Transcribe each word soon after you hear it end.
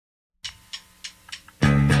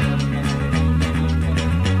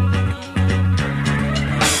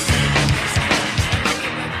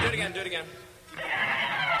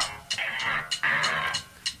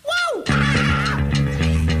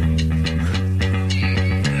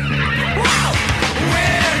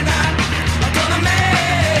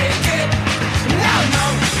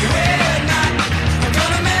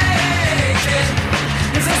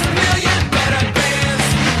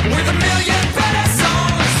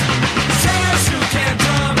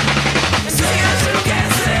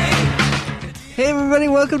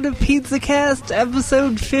everybody. Welcome to PizzaCast,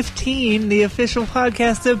 episode 15, the official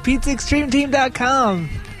podcast of PizzaExtremeTeam.com.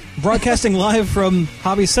 Broadcasting live from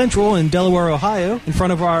Hobby Central in Delaware, Ohio, in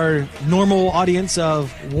front of our normal audience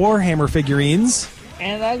of Warhammer figurines.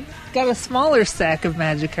 And I've got a smaller stack of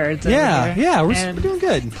Magic cards over Yeah, here. yeah, we're And doing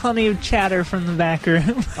good. plenty of chatter from the back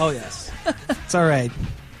room. Oh, yes. It's all right.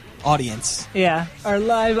 Audience. Yeah, our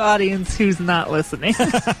live audience who's not listening.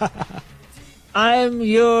 I'm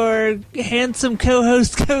your handsome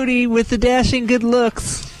co-host, Cody, with the dashing good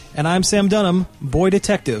looks. And I'm Sam Dunham, boy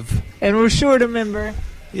detective. And we're short a member.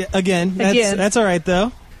 Yeah, again, that's all right,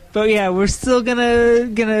 though. But yeah, we're still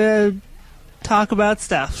gonna talk about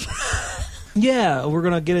stuff. Yeah, we're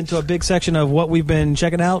going to get into a big section of what we've been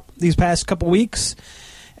checking out these past couple weeks,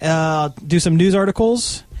 do some news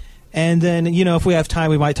articles, and then, you know, if we have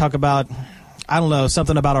time, we might talk about, I don't know,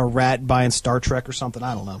 something about a rat buying Star Trek or something.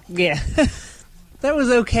 I don't know. Yeah. That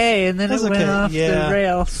was okay, and then it went off the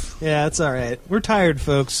rails. Yeah, it's all right. We're tired,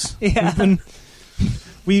 folks. Yeah.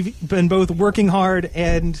 We've been both working hard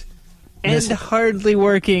and hardly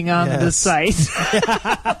working on the site.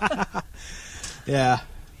 Yeah.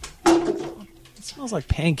 It smells like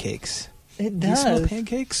pancakes. It Do you does. smell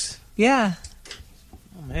pancakes? Yeah.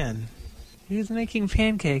 Oh, man. Who's making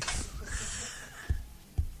pancakes?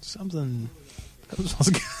 Something that smells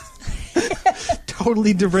good.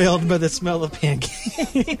 Totally derailed by the smell of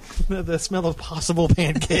pancakes. The smell of possible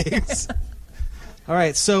pancakes. All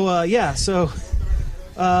right, so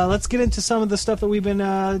let's get into some of the stuff that we've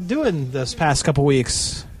been doing this past couple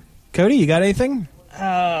weeks. Cody, you got anything?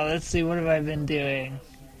 Oh, let's see. What have I been doing?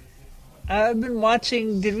 I've been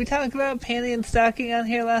watching. Did we talk about Panty and Stocking on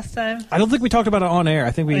here last time? I don't think we talked about it on air.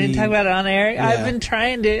 I think we didn't talk about it on air. Yeah. I've been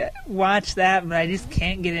trying to watch that, but I just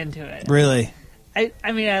can't get into it. Really?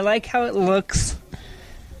 I mean, I like how it looks.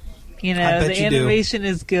 You know, I bet the you do. animation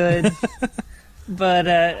is good, but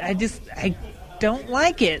I don't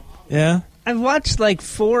like it. Yeah? I've watched like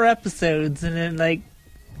 4 episodes, and then I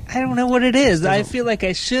don't know what it is. I feel like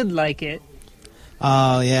I should like it.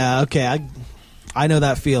 Oh, yeah, okay. I know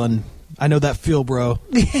that feeling. I know that feel, bro.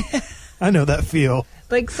 I know that feel.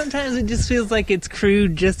 Like, sometimes it just feels like it's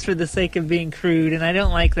crude just for the sake of being crude, and I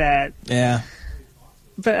don't like that. Yeah.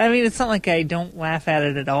 But, I mean, it's not like I don't laugh at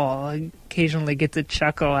it at all. It occasionally gets a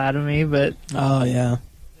chuckle out of me, but... Oh, yeah.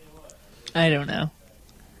 I don't know.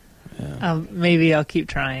 Yeah. Maybe I'll keep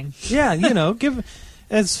trying. Yeah, you know,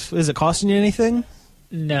 is it costing you anything?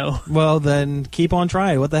 No. Well, then keep on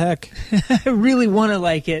trying. What the heck? I really want to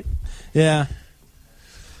like it. Yeah.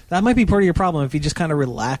 That might be part of your problem if you just kind of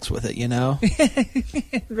relax with it, you know?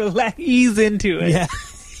 Relax, ease into it. Yeah.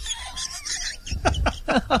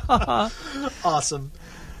 Awesome.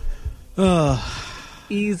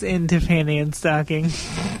 Ease into Panty and Stocking.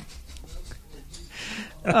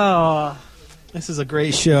 Oh. This is a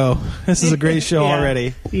great show. This is a great show Yeah.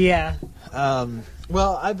 already. Yeah.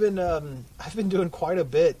 Well, I've been doing quite a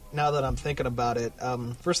bit now that I'm thinking about it.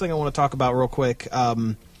 First thing I want to talk about real quick,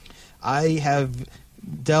 I have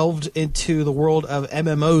delved into the world of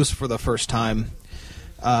MMOs for the first time.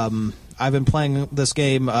 I've been playing this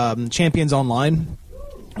game, Champions Online,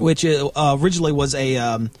 which originally was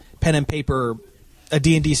a pen and paper, a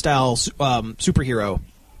D&D style superhero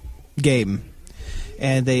game.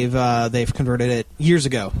 And they've converted it years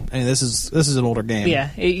ago. I mean, this is an older game. Yeah,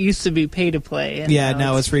 it used to be pay to play. And Yeah,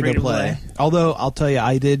 now it's free to play. Although I'll tell you,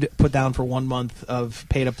 I did put down for 1 month of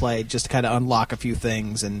pay to play just to kind of unlock a few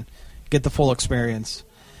things and get the full experience.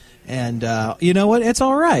 And you know what? It's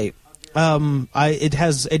all right.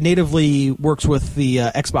 It natively works with the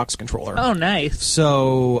Xbox controller. Oh, nice.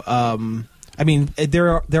 So I mean,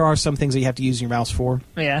 there are some things that you have to use your mouse for.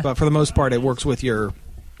 Yeah, but for the most part, it works with your.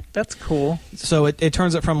 That's cool. So it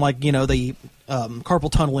turns it from like, you know, the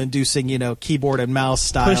carpal tunnel inducing, you know, keyboard and mouse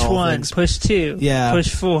style Push 1, things. push 2, Yeah. push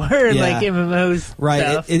 4, Yeah. like MMOs. Right.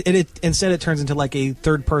 Stuff. Instead it turns into like a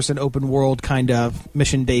third person open world kind of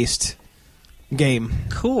mission based game.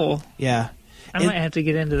 Cool. Yeah. I might have to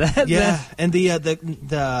get into that. Yeah, then. and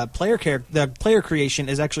the player creation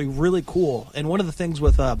is actually really cool. And one of the things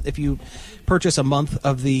with if you purchase a month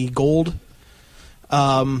of the gold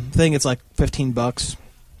thing, it's like $15.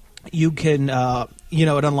 You can you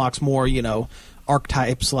know, it unlocks more, you know,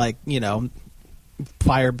 archetypes like, you know,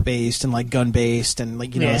 fire based and like gun based and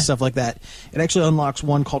like, you know, stuff like that. It actually unlocks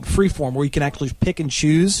one called Freeform where you can actually pick and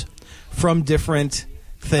choose from different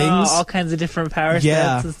things. All kinds of different power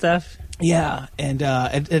sets and stuff. Yeah, and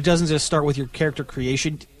it doesn't just start with your character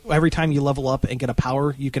creation. Every time you level up and get a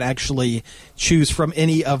power, you can actually choose from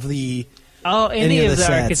any of the any of the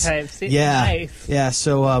sets. archetypes. Yeah, Nice. yeah.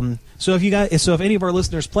 So if any of our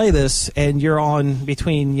listeners play this and you're on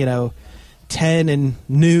between, you know, 10 and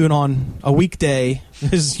noon on a weekday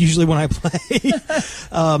is usually when I play.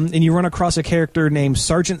 And you run across a character named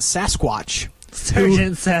Sergeant Sasquatch.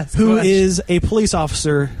 Sergeant Sasquatch. Who is a police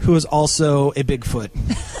officer who is also a Bigfoot.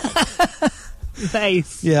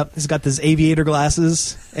 Nice. Yeah, he's got this aviator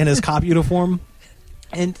glasses and his cop uniform.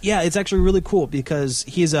 And yeah, it's actually really cool because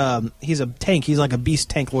he's a tank. He's like a beast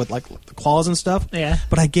tank with like the claws and stuff. Yeah.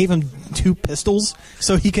 But I gave him 2 pistols,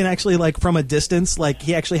 so he can actually like from a distance, like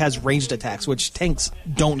he actually has ranged attacks, which tanks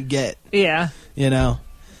don't get. Yeah. You know,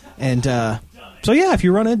 and so yeah, if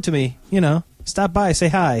you run into me, you know, stop by, say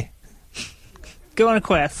hi, go on a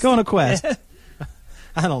quest. Go on a quest.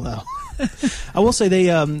 I don't know. I will say they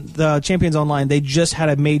the Champions Online, they just had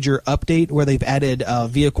a major update where they've added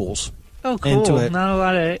vehicles. Oh, cool. Into it. Not a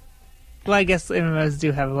lot of... Well, I guess MMOs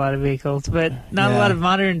do have a lot of vehicles, but not a lot of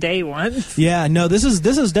modern-day ones. Yeah, no, this is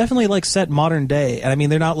definitely, like, set modern day. And, I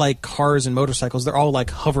mean, they're not, like, cars and motorcycles. They're all,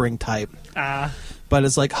 like, hovering type. But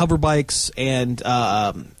it's, like, hover bikes and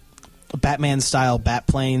Batman-style bat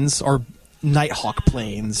planes or Nighthawk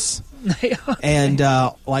planes. And,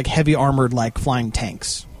 like, heavy armored, like, flying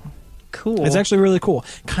tanks. Cool. It's actually really cool.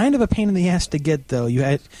 Kind of a pain in the ass to get, though.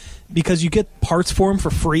 Because you get parts for them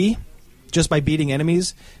for free just by beating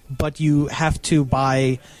enemies, but you have to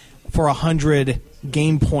buy for 100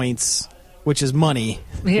 game points, which is money,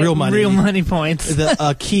 real money points.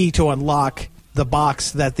 A key to unlock the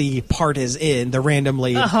box that the part is in, the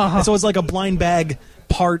randomly. And so it's like a blind bag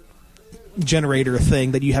part generator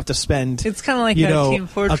thing that you have to spend. It's kind of like Team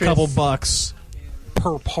Fortress. A couple bucks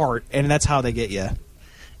per part, and that's how they get you.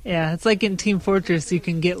 Yeah, it's like in Team Fortress, you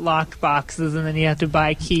can get locked boxes, and then you have to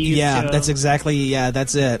buy keys. Yeah, that's exactly. Yeah,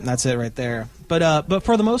 that's it. That's it right there. But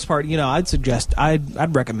for the most part, you know,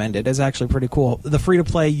 I'd recommend it. It's actually pretty cool. The free to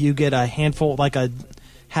play, you get a handful, like a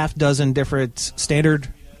half dozen different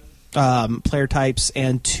standard player types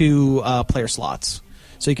and 2 player slots,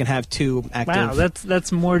 so you can have 2 active. Wow,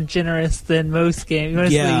 that's more generous than most games.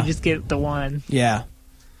 Mostly you just get the one. Yeah.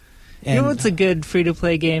 And, you know what's a good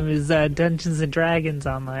free-to-play game is Dungeons & Dragons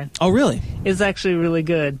Online. Oh, really? It's actually really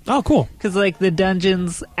good. Oh, cool. Because, like, the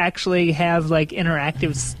dungeons actually have, like,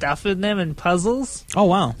 interactive stuff in them and puzzles. Oh,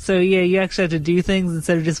 wow. So, yeah, you actually have to do things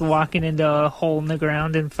instead of just walking into a hole in the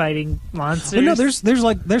ground and fighting monsters. Well, no,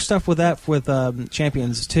 there's stuff with that with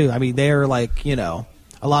Champions, too. I mean, they're, like, you know...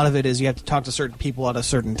 A lot of it is you have to talk to certain people at a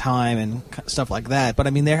certain time and stuff like that. But,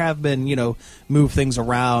 I mean, there have been, you know, move things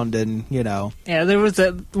around and, you know. Yeah, there was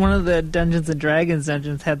one of the Dungeons & Dragons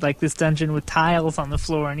dungeons had, like, this dungeon with tiles on the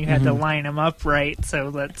floor, and you had to line them up right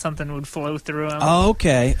so that something would flow through them. Oh,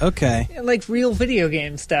 okay. Like real video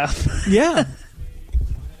game stuff. Yeah.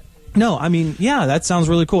 No, I mean, yeah, that sounds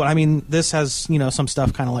really cool. I mean, this has, you know, some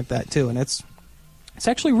stuff kind of like that, too, and it's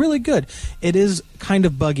actually really good. It is kind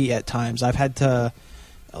of buggy at times. I've had to...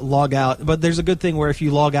 log out, but there's a good thing where if you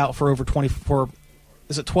log out for over 24,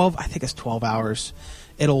 is it 12? I think it's 12 hours.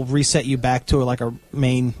 It'll reset you back to like a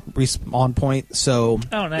main respawn point. So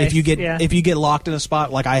nice. if you get locked in a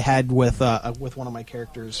spot like I had with one of my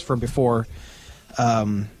characters from before,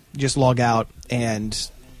 just log out and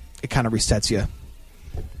it kind of resets you.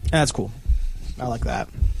 And that's cool. I like that.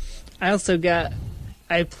 I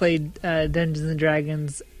played Dungeons and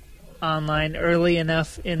Dragons Online early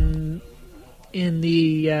enough in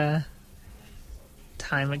the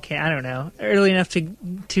time it can, I don't know, early enough to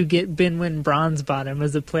get Binwin Bronzebottom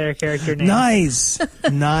as a player character name.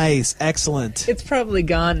 Nice, excellent. It's probably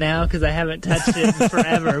gone now because I haven't touched it in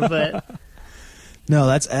forever. But no,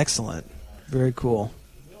 that's excellent. Very cool.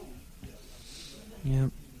 Yeah,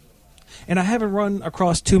 and I haven't run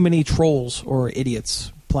across too many trolls or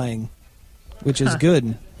idiots playing, which is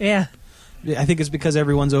good. Yeah, I think it's because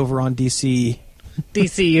everyone's over on DC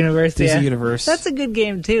Universe. DC Universe. That's a good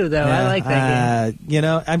game too, though. I like that game. You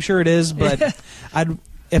know, I'm sure it is, but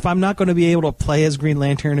if I'm not going to be able to play as Green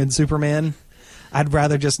Lantern and Superman, I'd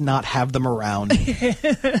rather just not have them around.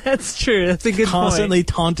 That's true. That's a good Constantly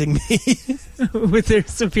taunting me with their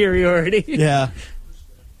superiority. Yeah.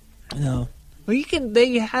 No. Well, you can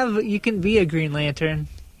be a Green Lantern.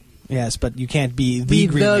 Yes, but you can't be the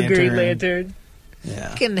Green Lantern.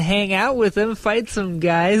 Yeah. You can hang out with them, fight some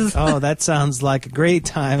guys. Oh, that sounds like a great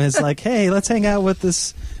time. It's like, hey, let's hang out with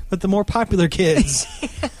the more popular kids.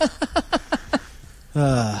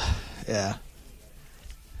 Yeah.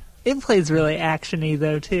 It plays really actiony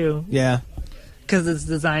though too. Yeah. Because it's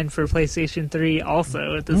designed for PlayStation 3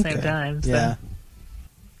 also at the same time. So. Yeah.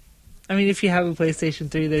 I mean, if you have a PlayStation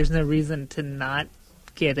 3, there's no reason to not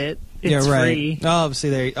get it. It's right. free. Oh,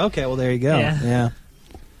 see there. Okay, well there you go. Yeah.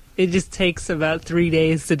 It just takes about 3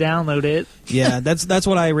 days to download it. Yeah, that's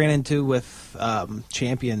what I ran into with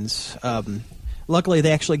Champions. Luckily,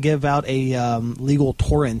 they actually give out a legal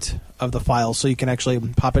torrent of the file, so you can actually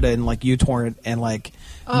pop it in like uTorrent and like.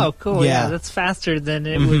 Oh, cool! Yeah, that's faster than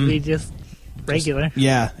it would be just regular.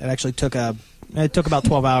 Yeah, it actually took about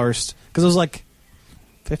 12 hours because it was like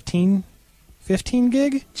 15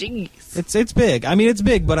 gig. Jeez, it's big. I mean, it's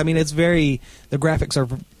big, but I mean, the graphics are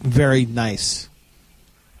very nice.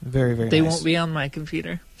 Very, very. They nice. won't be on my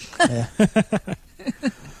computer. Yeah.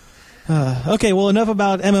 Okay, well, enough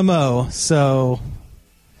about MMO. So,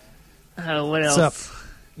 what else?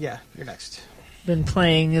 Yeah, you're next. Been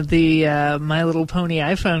playing the My Little Pony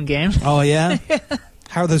iPhone game. Oh yeah.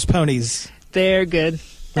 How are those ponies? They're good.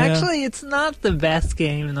 Yeah. Actually, it's not the best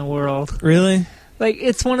game in the world. Really? Like,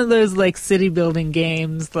 it's one of those like city building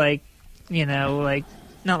games, like, you know, like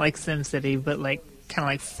not like SimCity, but like kind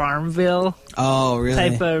of like Farmville. Oh, really?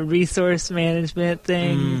 Type of resource management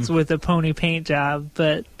things with a pony paint job,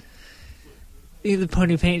 but the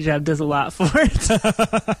pony paint job does a lot for it.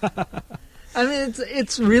 I mean,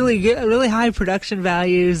 it's really good, really high production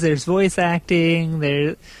values. There's voice acting.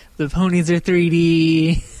 The ponies are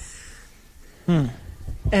 3D.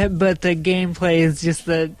 But the gameplay is just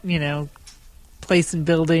placing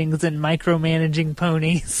buildings and micromanaging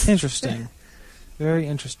ponies. Interesting. Very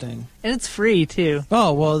interesting. And it's free too.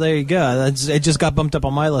 Oh, well, there you go. It just got bumped up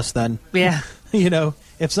on my list then. Yeah.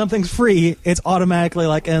 If something's free, it's automatically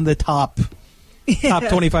like in the top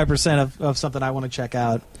 25% of something I want to check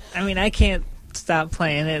out. I mean, I can't stop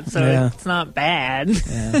playing it, so it's not bad.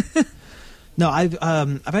 Yeah. No, I've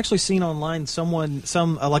actually seen online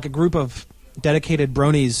like a group of dedicated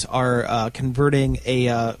bronies are converting a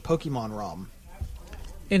Pokemon ROM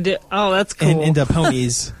that's cool. into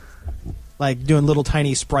ponies, like doing little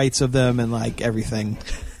tiny sprites of them and like everything.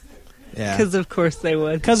 Yeah, because of course they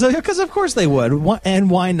would. Because of course they would. And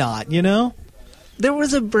why not? There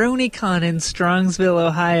was a BronyCon in Strongsville,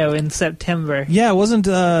 Ohio in September. Yeah, wasn't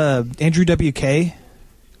Andrew WK?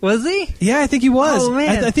 Was he? Yeah, I think he was. Oh,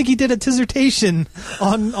 man. I think he did a dissertation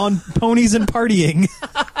on ponies and partying.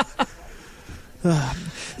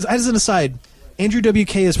 As an aside, Andrew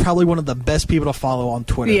WK is probably one of the best people to follow on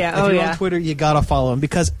Twitter. Yeah, if you're on Twitter, you gotta follow him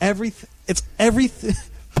because every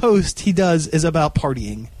post he does is about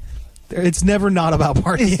partying. It's never not about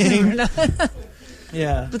partying.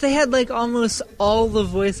 Yeah, but they had like almost all the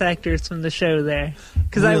voice actors from the show there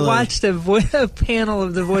because really? I watched a panel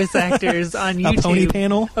of the voice actors on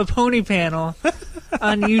YouTube. A pony panel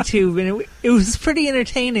on YouTube, and it was pretty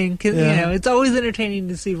entertaining because it's always entertaining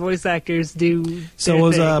to see voice actors do. So it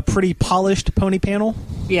was a pretty polished pony panel.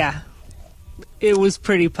 Yeah, it was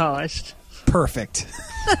pretty polished. Perfect.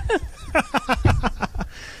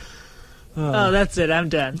 Oh, that's it. I'm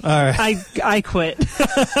done. All right. I quit.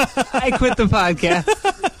 I quit the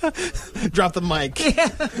podcast. Drop the mic. Yeah.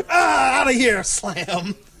 Out of here.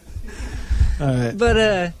 Slam. All right.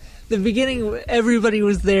 But the beginning, everybody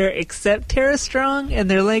was there except Tara Strong, and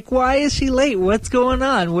they're like, why is she late? What's going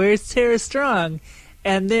on? Where's Tara Strong?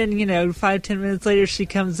 And then, 5-10 minutes later, she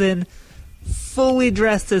comes in fully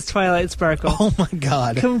dressed as Twilight Sparkle. Oh my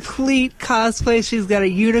god. Complete cosplay. She's got a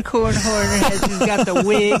unicorn horn in her head. She's got the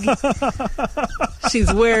wig.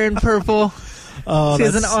 She's wearing purple. Oh, she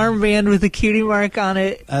has an armband with a cutie mark on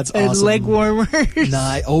it. That's and awesome. Leg warmers.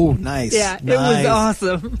 Nice. Yeah, nice. It was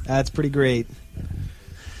awesome. That's pretty great.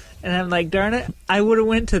 And I'm like, darn it, I would have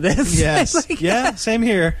went to this. Yes. Like, yeah, same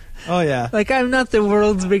here. Oh, yeah. Like, I'm not the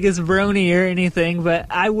world's biggest brony or anything, but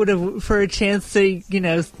I would have, for a chance to,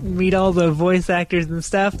 meet all the voice actors and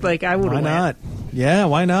stuff, like, I would have Why not? Yeah,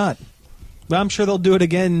 why not? Well, I'm sure they'll do it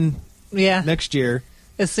again next year.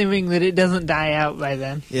 Assuming that it doesn't die out by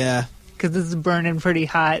then. Yeah. Because it's burning pretty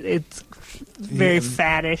hot. It's very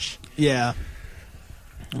fattish. Yeah.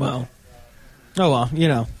 Well. Oh, well,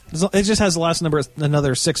 it just has to last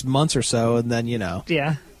another 6 months or so, and then, Yeah.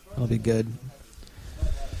 it'll be good.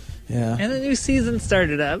 Yeah. And the new season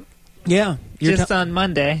started up. Yeah. Just on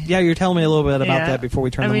Monday. Yeah, you're telling me a little bit about that before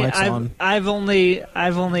we turn the mics on. I've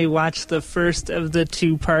only watched the first of the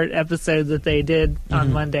 2-part episode that they did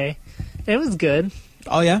on Monday. It was good.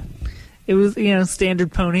 Oh, yeah? It was,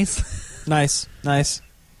 standard ponies. Nice.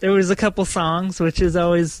 There was a couple songs, which is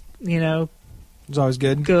always, it's always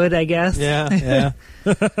good. Good, I guess. Yeah.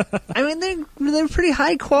 I mean, they're pretty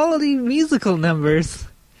high quality musical numbers.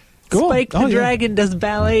 Cool. Spike the Dragon does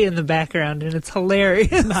ballet in the background, and it's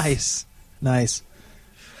hilarious. Nice.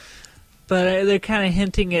 But they're kind of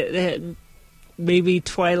hinting at maybe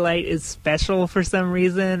Twilight is special for some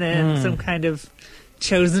reason, and some kind of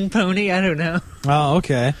chosen pony. I don't know. Oh,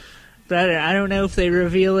 okay. But I don't know if they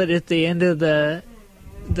reveal it at the end of the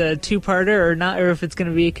 2-parter or not, or if it's going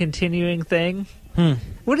to be a continuing thing.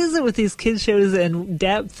 What is it with these kids shows and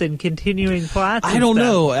depth and continuing plots? I don't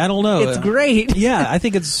know. It's great. Yeah, I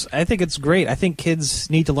think it's great. I think kids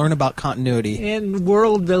need to learn about continuity and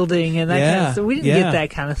world building and that kind of stuff. We didn't get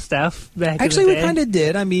that kind of stuff back Actually, in the day. we kind of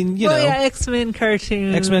did. I mean, you know. Yeah, X-Men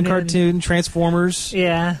cartoon. Transformers.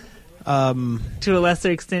 Yeah. To a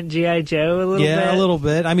lesser extent, G.I. Joe a little bit. Yeah, a little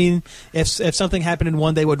bit. I mean, if something happened in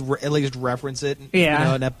one, they would at least reference it,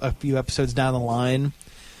 yeah. A few episodes down the line.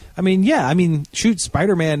 I mean, yeah, shoot,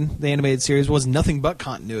 Spider-Man, the animated series, was nothing but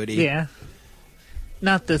continuity. Yeah.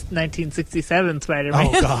 Not the 1967 Spider-Man.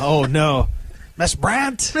 Oh, God. Oh, no. Miss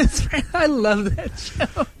Brandt. I love that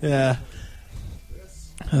show. Yeah.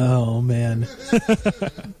 Oh, man.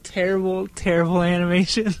 Terrible, terrible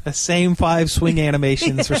animation. The same 5 swing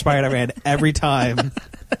animations for Spider-Man every time.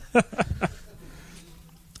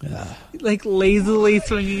 Like lazily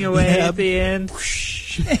swinging away at the end.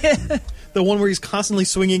 The one where he's constantly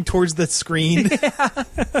swinging towards the screen. Yeah.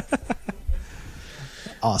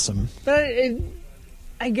 Awesome. But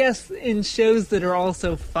I guess in shows that are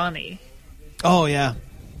also funny. Oh, yeah.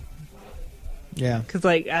 Yeah. Because,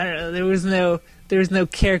 I don't know, there was no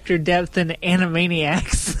character depth in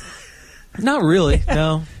Animaniacs. Not really,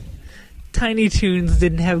 no. Tiny Toons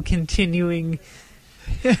didn't have continuing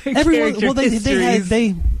Everyone, well, histories.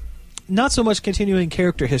 they not so much continuing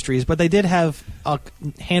character histories, but they did have a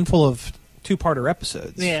handful of 2-parter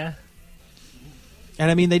episodes. Yeah.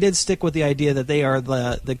 And they did stick with the idea that they are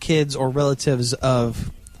the kids or relatives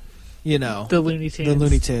of, the Looney Tunes. The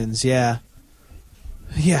Looney Tunes, yeah.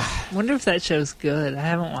 Yeah. I wonder if that show's good. I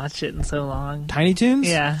haven't watched it in so long. Tiny Toons?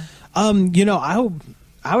 Yeah. I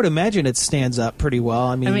would imagine it stands up pretty well.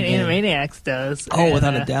 Animaniacs does. Oh,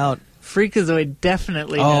 without a doubt. Freakazoid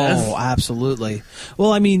definitely does. Oh, absolutely.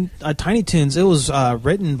 Well, Tiny Toons, it was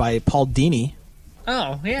written by Paul Dini.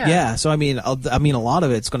 Oh, yeah. Yeah, so a lot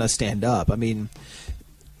of it's going to stand up.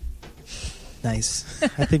 Nice.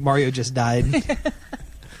 I think Mario just died.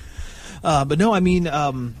 But no,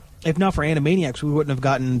 if not for Animaniacs, we wouldn't have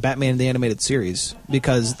gotten Batman the Animated Series,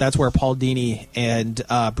 because that's where Paul Dini and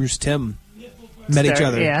Bruce Timm met each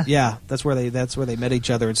other. Yeah, that's where they met each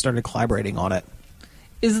other and started collaborating on it.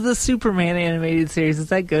 Is the Superman animated series, is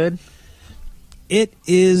that good? It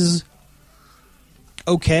is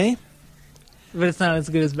okay. But it's not as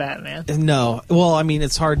good as Batman. No. Well,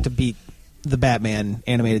 it's hard to beat the Batman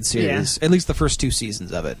animated series. Yeah. At least the first 2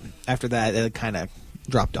 seasons of it. After that, it kind of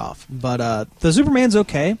dropped off. But the Superman's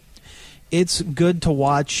okay. It's good to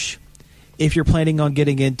watch if you're planning on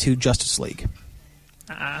getting into Justice League.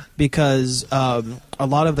 Because a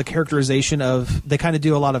lot of the characterization they kind of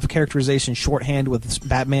do a lot of characterization shorthand with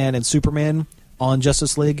Batman and Superman on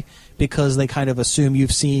Justice League, because they kind of assume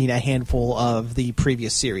you've seen a handful of the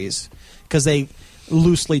previous series, because they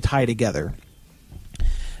loosely tie together.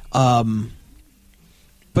 But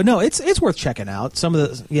no, it's worth checking out. Some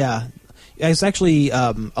of it's actually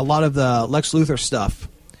a lot of the Lex Luthor stuff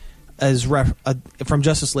as from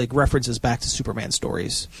Justice League references back to Superman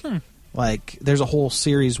stories. There's a whole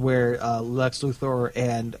series where Lex Luthor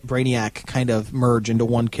and Brainiac kind of merge into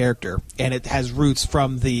one character, and it has roots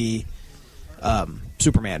from the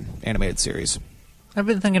Superman animated series. I've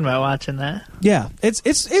been thinking about watching that. Yeah,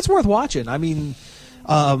 it's worth watching.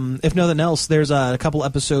 If nothing else, there's a couple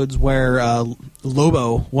episodes where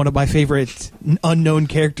Lobo, one of my favorite unknown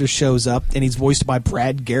characters, shows up, and he's voiced by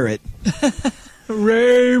Brad Garrett.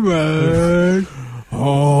 Raymond!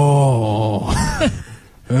 Oh...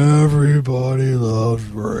 Everybody loves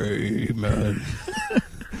Raymond.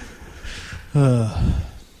 Now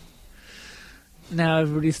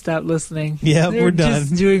everybody stop listening. Yeah, we're done.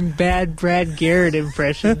 Just doing bad Brad Garrett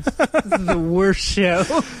impressions. This is the worst show.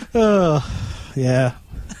 Oh, yeah.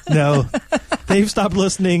 No. They've stopped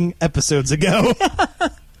listening episodes ago.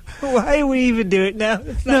 Why do we even do it now?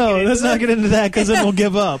 Let's not get into that, because then we'll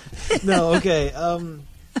give up. No, okay.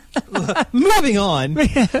 Moving on.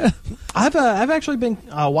 I've actually been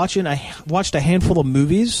watching. I watched a handful of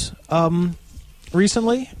movies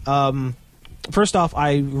recently. First off,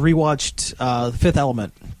 I rewatched Fifth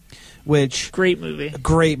Element, which great movie.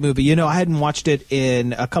 I hadn't watched it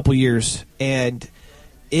in a couple years, and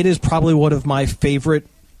it is probably one of my favorite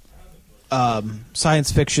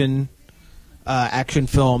science fiction action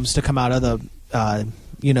films to come out of the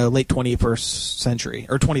late 21st century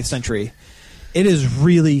or 20th century. It is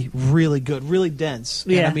really, really good, really dense.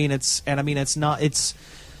 Yeah. It's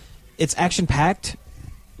action packed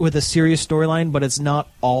with a serious storyline, but it's not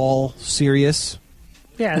all serious.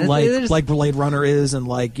 Yeah, like Blade Runner is, and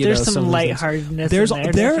there's some lightheartedness.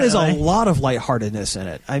 There is a lot of lightheartedness in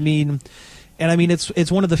it. And I mean,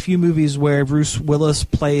 it's one of the few movies where Bruce Willis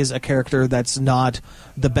plays a character that's not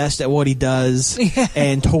the best at what he does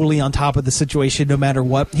and totally on top of the situation no matter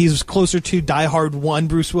what. He's closer to Die Hard 1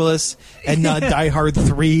 Bruce Willis and not Die Hard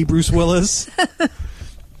 3 Bruce Willis.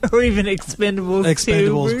 Or even Expendables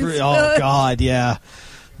 2. Bruce. Oh, God, yeah.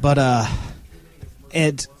 But,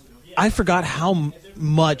 and I forgot how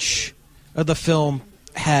much of the film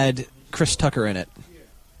had Chris Tucker in it.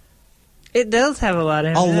 It does have a lot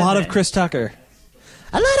of him. A lot of Chris Tucker.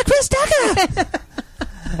 A lot of Chris Tucker!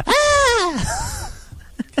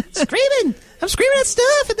 Screaming! I'm screaming at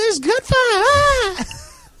stuff and there's gunfire!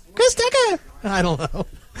 Chris Tucker! I don't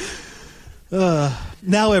know.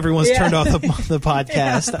 Now everyone's turned off the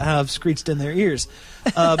podcast. I've screeched in their ears.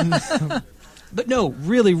 But no,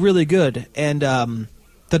 really, really good. And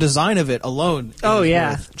the design of it alone is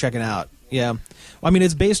worth checking out. Yeah. I mean,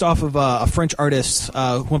 it's based off of a French artist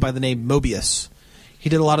who went by the name Mobius. He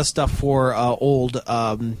did a lot of stuff for old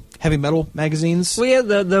heavy metal magazines. Well, yeah,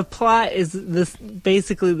 the plot is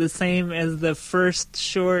basically the same as the first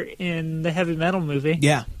short in the heavy metal movie.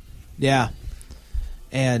 Yeah. Yeah.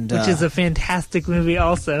 And which is a fantastic movie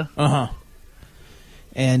also. Uh-huh.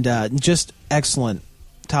 And just excellent,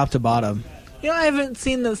 top to bottom. You know, I haven't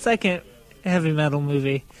seen the second heavy metal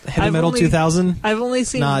movie. Heavy Metal 2000? I've only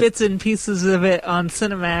seen bits and pieces of it on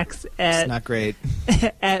Cinemax it's not great.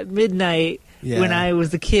 at midnight when I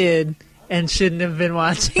was a kid and shouldn't have been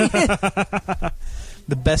watching it.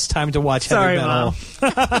 The best time to watch Heavy Metal.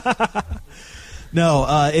 Mom.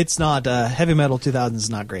 No, it's not. Heavy Metal 2000 is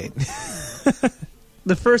not great.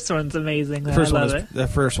 The first one's amazing. I love it. The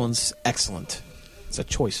first one's excellent. It's a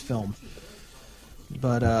choice film.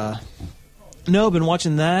 But, no, I've been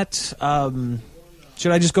watching that.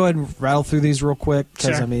 Should I just go ahead and rattle through these real quick?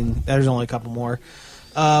 Because, sure. I mean, there's only a couple more.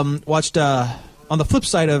 Watched, on the flip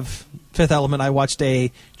side of Fifth Element, I watched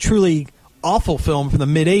a truly awful film from the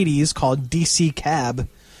mid-'80s called DC Cab,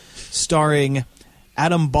 starring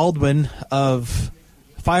Adam Baldwin of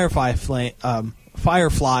Firefly fame.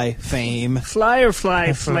 Firefly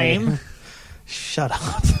flame. Shut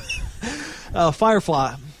up.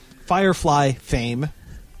 Firefly fame.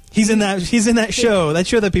 He's in that show. That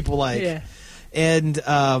show that people like. Yeah. And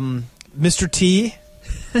Mr. T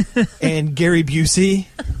and Gary Busey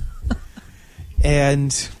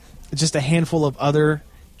and just a handful of other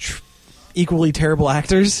equally terrible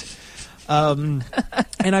actors. And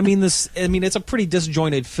I mean it's a pretty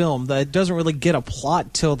disjointed film that doesn't really get a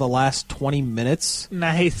plot till the last 20 minutes.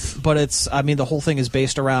 Nice. But the whole thing is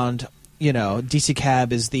based around, DC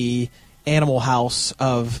Cab is the animal house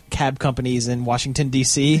of cab companies in Washington,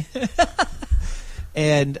 D.C.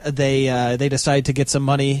 And they decide to get some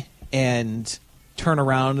money and turn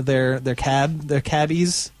around their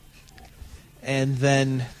cabbies. And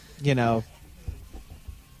then,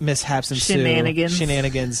 mishaps ensue.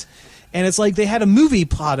 Shenanigans. And it's like they had a movie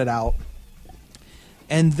plotted out.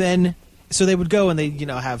 And then, so they would go and they,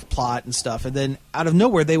 have plot and stuff. And then out of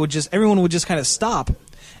nowhere, everyone would just kind of stop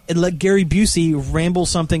and let Gary Busey ramble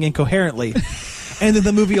something incoherently. And then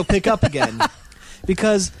the movie will pick up again.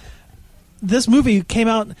 Because this movie came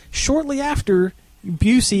out shortly after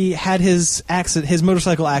Busey had his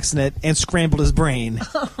motorcycle accident and scrambled his brain.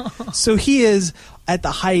 So he is at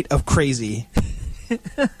the height of crazy.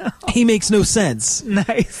 He makes no sense.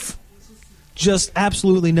 Nice. Just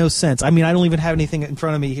absolutely no sense. I mean, I don't even have anything in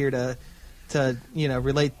front of me here to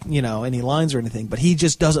relate, any lines or anything, but he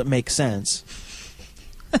just doesn't make sense.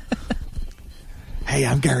 Hey,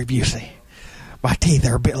 I'm Gary Busey. My teeth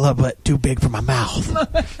are a little bit too big for my mouth.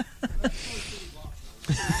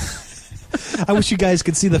 I wish you guys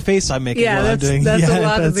could see the face I'm making while I'm doing. That's a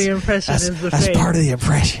lot of the impression is the face. That's part of the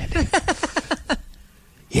impression.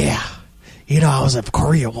 Yeah. I was in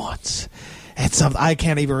Korea once. And I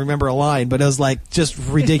can't even remember a line, but it was like just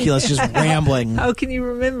ridiculous, just rambling. How can you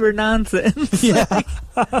remember nonsense? Yeah.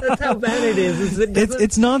 That's how bad it is.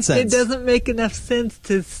 It's nonsense. It doesn't make enough sense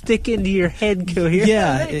to stick into your head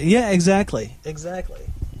coherently. Yeah, exactly.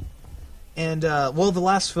 And, the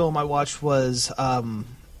last film I watched was a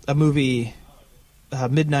movie,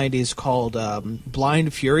 mid-'90s, called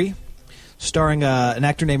Blind Fury, starring an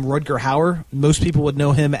actor named Rutger Hauer. Most people would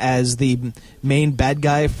know him as the main bad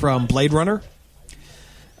guy from Blade Runner.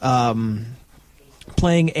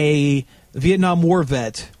 Playing a Vietnam War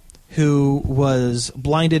vet who was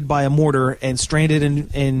blinded by a mortar and stranded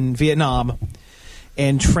in Vietnam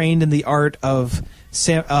and trained in the art of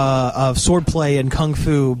swordplay and kung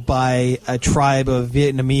fu by a tribe of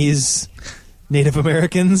Vietnamese Native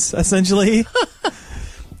Americans, essentially.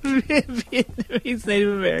 Vietnamese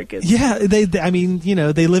Native Americans. Yeah, they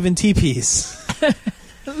live in teepees.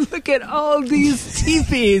 Look at all these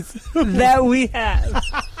teepees that we have.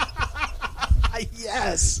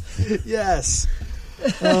 Yes.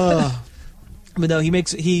 But no,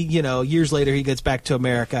 years later he gets back to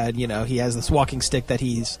America and, he has this walking stick that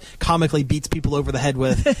he's comically beats people over the head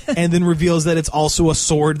with and then reveals that it's also a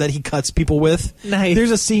sword that he cuts people with. Nice.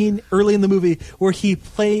 There's a scene early in the movie where he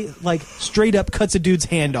straight up cuts a dude's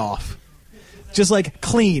hand off. Just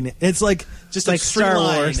clean. It's just like a straight Star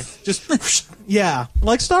line. Wars. Just yeah,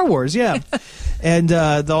 like Star Wars, yeah. And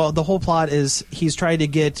the whole plot is he's trying to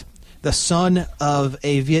get the son of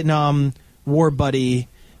a Vietnam War buddy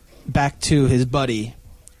back to his buddy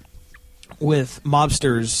with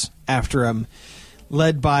mobsters after him,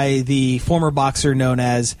 led by the former boxer known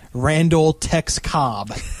as Randall Tex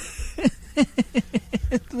Cobb.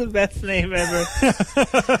 It's the best name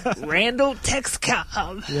ever. Randall Tex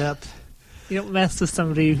Cobb. Yep. You don't mess with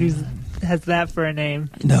somebody who has that for a name.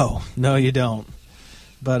 No, you don't.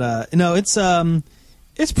 But no, it's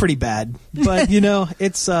pretty bad. But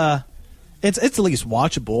it's at least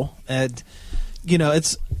watchable, and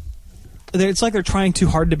it's like they're trying too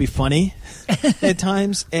hard to be funny at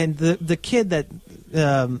times. And the kid that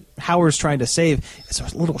Howard's trying to save is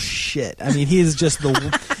a little shit. I mean, he is just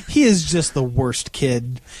the worst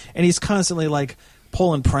kid, and he's constantly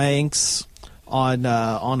pulling pranks on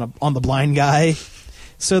the blind guy.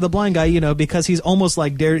 So the blind guy, because he's almost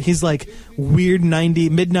he's weird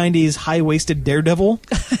mid-90s high-waisted Daredevil.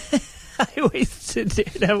 High-waisted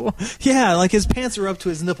Daredevil. Yeah, his pants are up to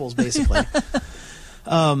his nipples basically.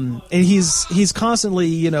 And he's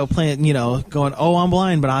constantly, playing, going, "Oh, I'm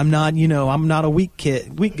blind, but I'm not, I'm not a weak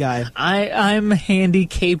guy. I'm handy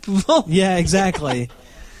capable." Yeah, exactly.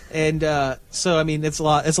 And so I mean, it's a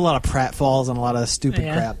lot of pratfalls and a lot of stupid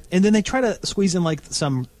crap. And then they try to squeeze in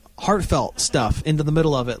some heartfelt stuff into the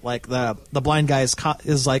middle of it, the blind guy is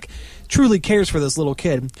truly cares for this little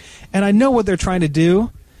kid. And I know what they're trying to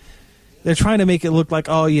do. They're trying to make it look like,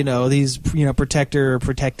 these,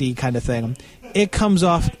 protectee kind of thing. It comes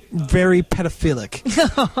off very pedophilic.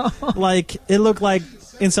 It looked like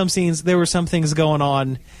in some scenes there were some things going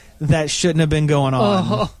on that shouldn't have been going on.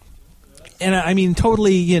 Oh. And I mean,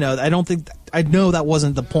 totally, I know that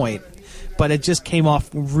wasn't the point, but it just came off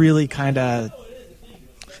really kind of,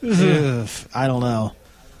 I don't know.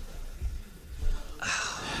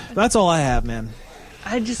 That's all I have, man.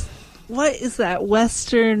 What is that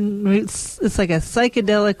Western? It's like a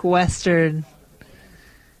psychedelic Western.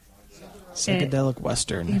 Psychedelic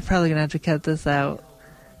Western. You're probably going to have to cut this out.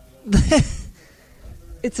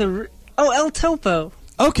 El Topo.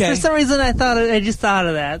 Okay. For some reason I just thought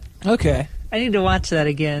of that. Okay. I need to watch that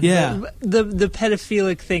again. Yeah. The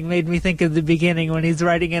pedophilic thing made me think of the beginning when he's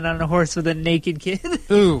riding in on a horse with a naked kid.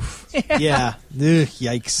 Oof. Yeah. Ugh,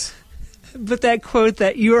 yikes. But that quote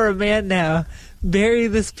that "you are a man now, bury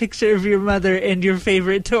this picture of your mother and your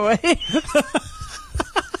favorite toy."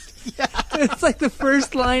 Yeah. It's like the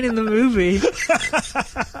first line in the movie.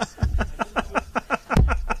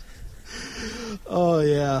 Oh,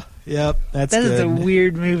 yeah. Yep. That good. is a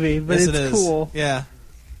weird movie, but yes, it's cool. Yeah.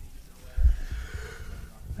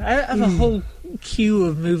 I have a whole queue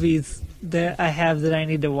of movies that I have that I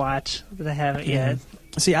need to watch, but I haven't yet.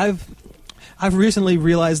 See, I've recently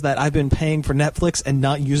realized that I've been paying for Netflix and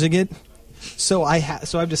not using it. So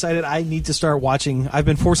I've decided I need to start watching. I've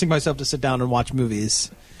been forcing myself to sit down and watch movies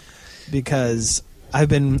because they've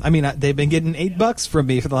been getting $8 from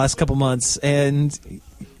me for the last couple months and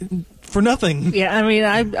for nothing. Yeah, I mean,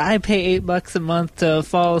 I pay $8 a month to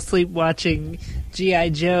fall asleep watching G.I.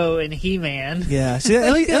 Joe and He-Man. Yeah, see,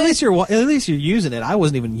 at least you're using it. I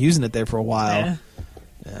wasn't even using it there for a while.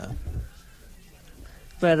 Yeah.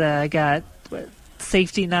 But I got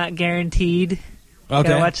Safety Not Guaranteed. Okay.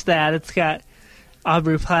 Gotta watch that. It's got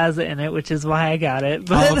Aubrey Plaza in it, which is why I got it.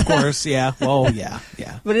 But, of course, yeah. Well, yeah.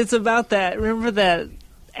 But it's about that. Remember that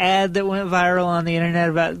ad that went viral on the internet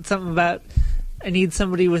about something about I need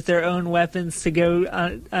somebody with their own weapons to go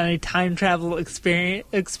on a time travel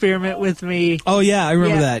experiment with me. Oh, yeah, I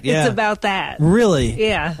remember that. Yeah. It's about that. Really?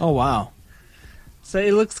 Yeah. Oh, wow. So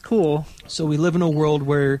it looks cool. So we live in a world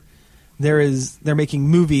where they're making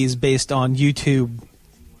movies based on YouTube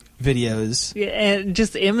videos. Yeah, and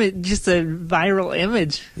just a viral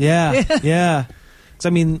image. Yeah, yeah. So,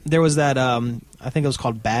 I mean, there was that, I think it was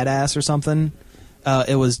called Badass or something.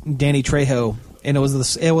 It was Danny Trejo, and it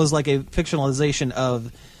was like a fictionalization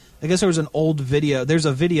of, I guess there was an old video. There's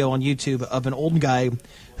a video on YouTube of an old guy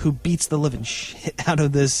who beats the living shit out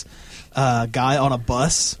of this guy on a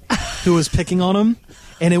bus who was picking on him,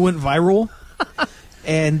 and it went viral.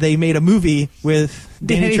 And they made a movie with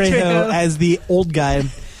Danny Trejo as the old guy.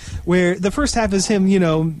 where the first half is him,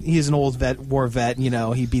 he's an old war vet,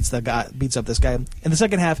 he beats up this guy. And the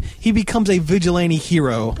second half, he becomes a vigilante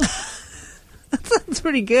hero. That sounds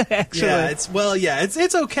pretty good, actually. Yeah,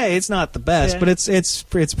 it's okay. It's not the best, but it's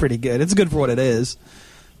pretty good. It's good for what it is.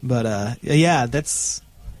 But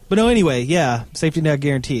But no, anyway, safety net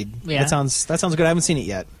guaranteed. Yeah. That sounds good. I haven't seen it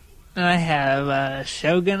yet. I have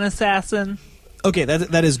Shogun Assassin. Okay,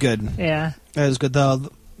 that is good. Yeah. That is good.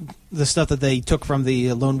 The stuff that they took from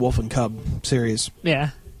the Lone Wolf and Cub series. Yeah.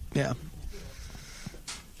 Yeah.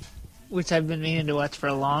 Which I've been meaning to watch for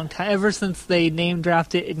a long time. Ever since they name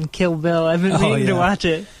dropped it in Kill Bill, I've been meaning to watch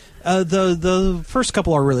it. The first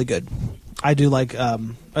couple are really good. I do like.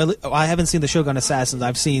 I haven't seen the Shogun Assassins.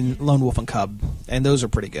 I've seen Lone Wolf and Cub, and those are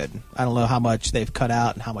pretty good. I don't know how much they've cut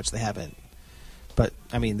out and how much they haven't. But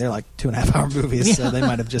I mean, they're like 2.5-hour movies, so they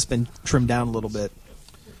might have just been trimmed down a little bit.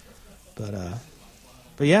 But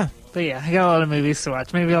yeah. But yeah, I got a lot of movies to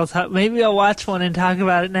watch. Maybe I'll watch one and talk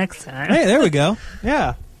about it next time. Hey, there we go.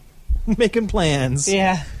 Yeah. Making plans.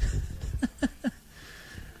 Yeah.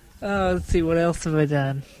 Oh, let's see. What else have I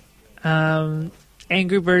done?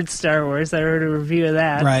 Angry Birds Star Wars. I wrote a review of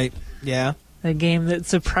that. Right. Yeah. A game that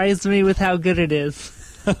surprised me with how good it is.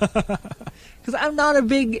 Because I'm not a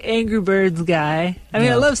big Angry Birds guy. I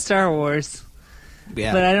mean, I love Star Wars.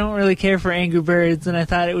 Yeah. But I don't really care for Angry Birds, and I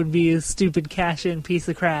thought it would be a stupid cash-in piece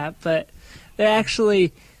of crap. But they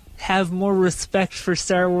actually have more respect for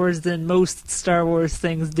Star Wars than most Star Wars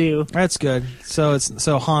things do. That's good. So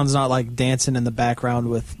Han's not like dancing in the background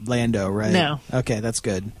with Lando, right? No. Okay, that's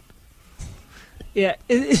good. Yeah,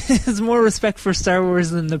 it has more respect for Star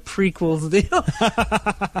Wars than the prequels do.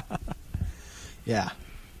 Yeah.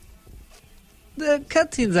 The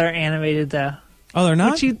cutscenes are animated, though. Oh, they're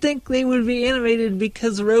not? Which you'd think they would be animated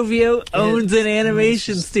because Rovio owns an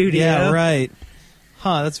animation studio. Yeah, right.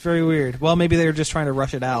 Huh, that's very weird. Well, maybe they were just trying to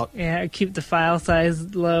rush it out. Yeah, keep the file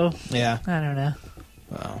size low. Yeah. I don't know.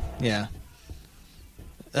 Well, yeah.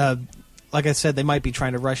 Like I said, they might be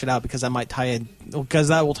trying to rush it out because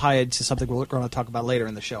that will tie into something we're going to talk about later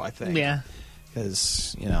in the show, I think. Yeah.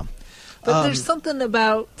 Because, But there's something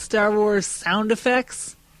about Star Wars sound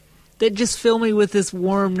effects that just fill me with this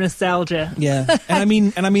warm nostalgia. Yeah,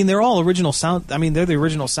 and I mean, they're all original sound. I mean, they're the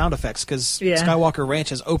original sound effects because Skywalker Ranch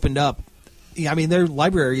has opened up. Yeah, I mean, their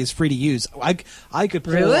library is free to use. I could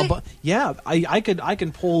pull really? I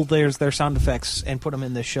can pull their sound effects and put them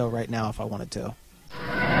in this show right now if I wanted to.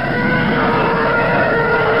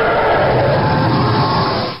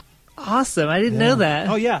 Awesome! I didn't know that.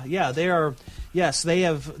 Oh yeah, they are. Yes, they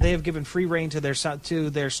have given free reign to their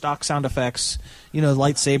stock sound effects.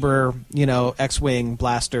 Lightsaber, X-wing,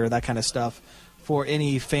 blaster, that kind of stuff for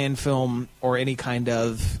any fan film or any kind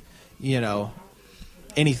of,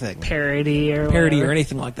 anything parody or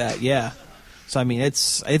anything like that. Yeah. So I mean,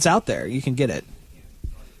 it's out there. You can get it.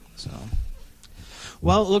 So.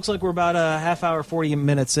 Well, it looks like we're about a half hour, 40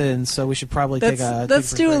 minutes in, so we should probably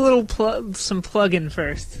let's do a little some plug-in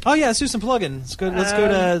first. Oh yeah, let's do some plug-in. Let's go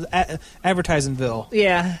to Advertisingville.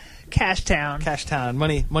 Yeah, Cashtown,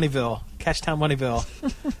 Moneyville, Cashtown, Moneyville.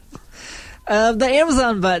 The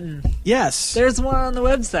Amazon button. Yes, there's one on the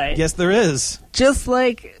website. Yes, there is. Just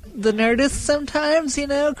like the Nerdist, sometimes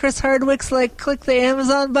Chris Hardwick's like, click the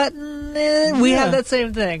Amazon button, and we have that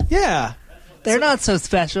same thing. Yeah. They're not so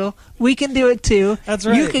special. We can do it too. That's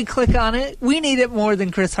right. You can click on it. We need it more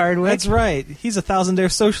than Chris Hardwick. That's right. He's a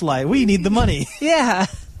thousandaire socialite. We need the money. Yeah.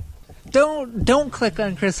 Don't click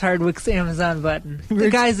on Chris Hardwick's Amazon button.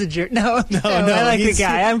 The guy's a jerk. No, I like the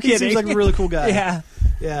guy. I'm kidding. He seems like a really cool guy. Yeah.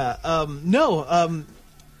 Yeah.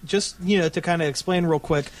 Just to kind of explain real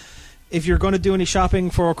quick. If you're going to do any shopping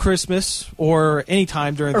for Christmas or any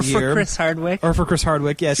time during the year, or for Chris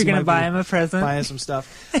Hardwick, yes, you're going to buy him a present, buy him some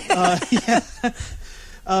stuff. Yeah.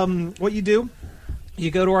 What you do,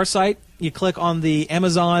 you go to our site, you click on the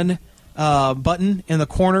Amazon button in the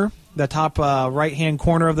corner, the top right-hand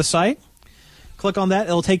corner of the site. Click on that;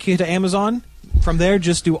 it'll take you to Amazon. From there,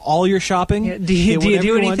 just do all your shopping. Yeah. Do you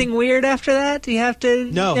do anything weird after that? Do you have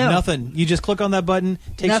to? No, nothing. You just click on that button.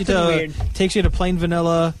 Takes you to plain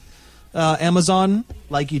vanilla. Amazon,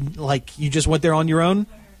 like you just went there on your own,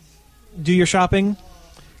 do your shopping,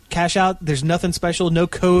 cash out. There's nothing special, no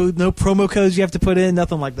code, no promo codes you have to put in,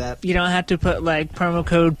 nothing like that. You don't have to put like promo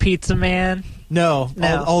code Pizza Man. No.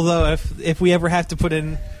 Although if we ever have to put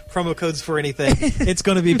in promo codes for anything, it's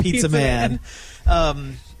going to be Pizza Man.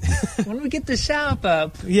 When we get the shop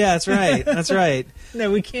up. Yeah, that's right. That's right.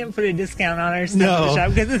 No, we can't put a discount on our stuff in the shop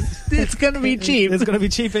because it's going to be cheap. It's going to be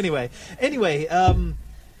cheap anyway. Anyway.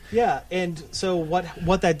 Yeah, and so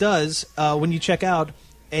what that does when you check out,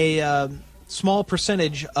 a small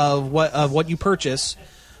percentage of what you purchase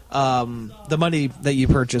the money that you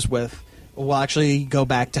purchase with will actually go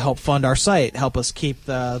back to help fund our site, help us keep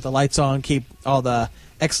the lights on, keep all the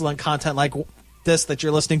excellent content like this that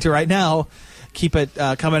you're listening to right now, keep it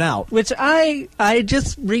coming out. Which I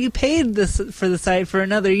just repaid this for the site for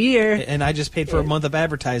another year, And I just paid for a month of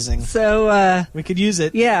advertising. so We could use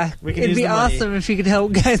it. yeah, We could it'd use be the money. awesome if you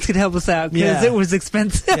could guys could help us out because Yeah. it was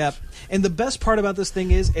expensive. Yep. And the best part about this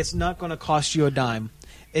thing is it's not going to cost you a dime.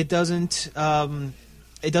 It doesn't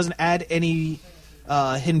add any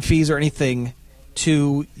hidden fees or anything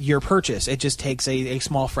to your purchase. It just takes a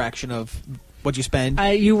small fraction of what you spend.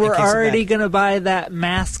 You were and kicks it already back. going to buy that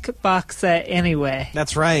mask box set anyway.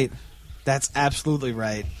 That's right. That's absolutely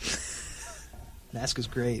right. Mask is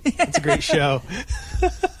great. It's a great show.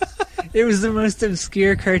 It was the most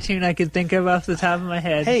obscure cartoon I could think of off the top of my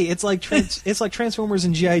head. Hey, it's like Transformers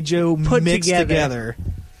and G.I. Joe Put mixed together.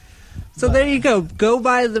 So there you go. Go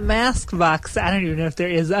buy the mask box. I don't even know if there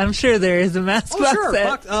is. I'm sure there is a mask Oh, box sure.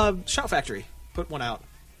 set. Shout Factory put one out.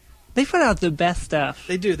 They put out the best stuff.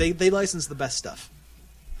 They do. They license the best stuff.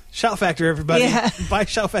 Shout Factory, everybody. Yeah. Buy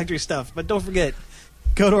Shout Factory stuff. But don't forget,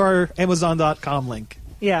 go to our Amazon.com link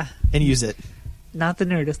Yeah, and use it. not the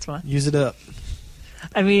Nerdist one. Use it up.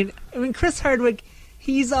 I mean, Chris Hardwick,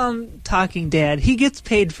 he's on Talking Dead. He gets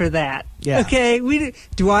paid for that. Yeah. Okay.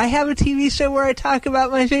 Do I have a TV show where I talk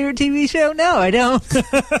about my favorite TV show? No, I don't.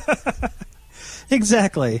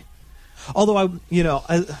 Exactly. Although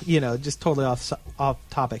just totally off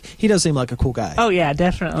topic. He does seem like a cool guy. Oh yeah,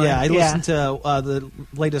 definitely. Yeah, I listened to the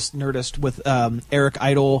latest Nerdist with Eric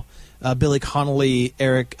Idle, Billy Connolly,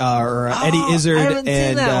 Eddie I Izzard, haven't seen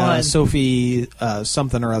and that one. Sophie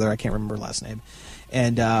something or other. I can't remember her last name.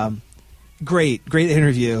 And great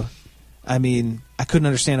interview. I mean, I couldn't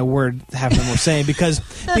understand a word half of them were saying because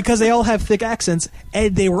they all have thick accents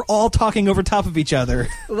and they were all talking over top of each other.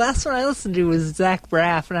 The last one I listened to was Zach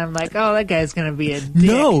Braff, and I'm like, oh, that guy's gonna be a dick.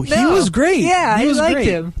 No, he was great. Yeah, He I was liked great.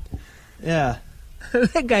 him. Yeah.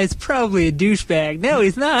 That guy's probably a douchebag. No,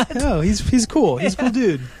 he's not. No, he's cool. He's a cool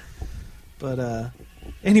dude. But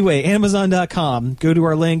anyway, Amazon.com. Go to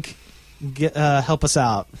our link. Help us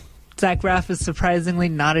out. Zach Braff is surprisingly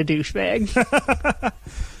not a douchebag.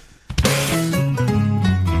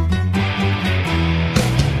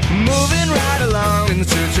 Moving right along in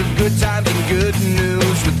search of good times and good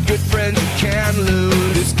news with good friends you can't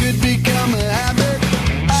lose. This could become a habit.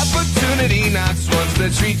 Opportunity knocks once,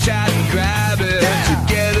 let's reach out and grab it. Yeah.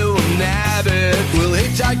 Together we'll nab it. We'll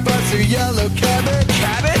hitchhike bus or yellow cabot.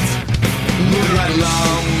 Cabot? Moving right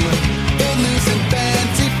along. Get loose and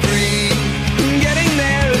fancy free. Getting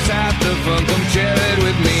there is half the fun. Come share it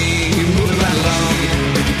with me. Moving right along.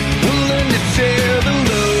 We'll learn to share the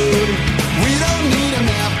load. We don't need a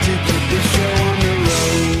map to keep the show on the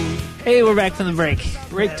road. Hey, we're back from the break.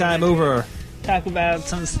 Break time over. Talk about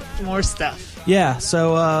some more stuff. Yeah,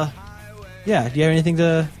 so, do you have anything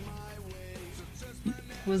to...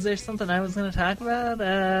 Was there something I was going to talk about?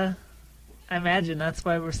 I imagine that's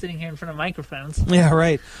why we're sitting here in front of microphones. Yeah,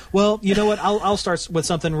 right. Well, you know what? I'll start with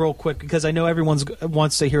something real quick because I know everyone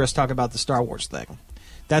wants to hear us talk about the Star Wars thing.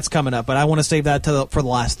 That's coming up, but I want to save that for the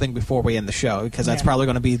last thing before we end the show because that's probably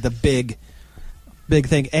going to be the big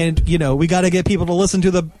thing. And, we got to get people to listen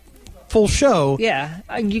to the full show. Yeah,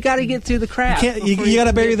 you got to get through the crap. You got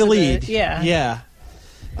to bury the lead. Yeah.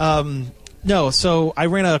 No, so I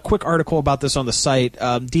ran a quick article about this on the site.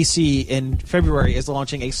 DC in February is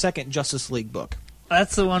launching a second Justice League book.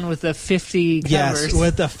 That's the one with the 50 covers. Yes,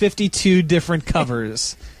 with the 52 different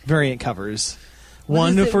covers, variant covers. What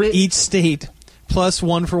One is it for with- each state, plus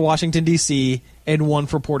one for Washington, D.C., and one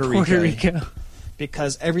for Puerto Rico. Puerto Rico.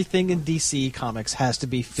 Because everything in DC Comics has to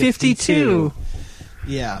be 52.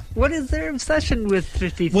 Yeah. What is their obsession with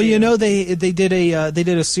 52? Well, they did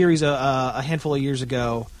a series a handful of years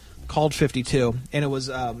ago called 52, and it was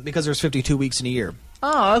because there's 52 weeks in a year.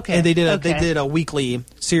 Oh, okay. And they did a weekly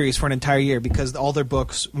series for an entire year because all their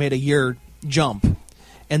books made a year jump,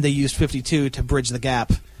 and they used 52 to bridge the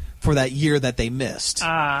gap for that year that they missed.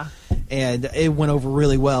 Ah. And it went over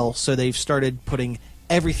really well, so they've started putting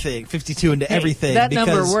everything 52 into everything. That because,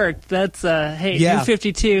 number worked. That's Yeah. new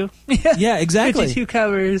 52. Yeah, exactly. 52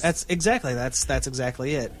 covers. That's exactly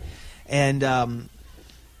it. And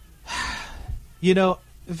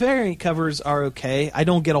variant covers are okay. I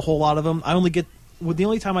don't get a whole lot of them. The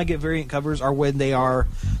only time I get variant covers are when they are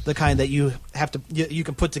the kind that you have to you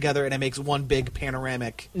can put together and it makes one big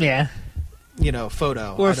panoramic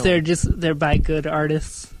photo. Or if they're by good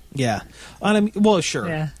artists. Yeah. Well, sure.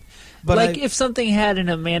 Yeah. But if something had an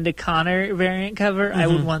Amanda Connor variant cover, I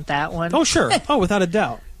would want that one. Oh, sure. Oh, without a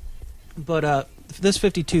doubt. But this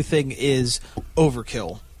 52 thing is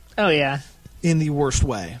overkill. Oh, yeah. in the worst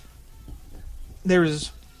way.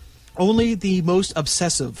 There's only the most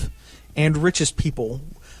obsessive and richest people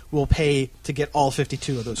will pay to get all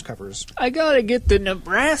 52 of those covers. I gotta get the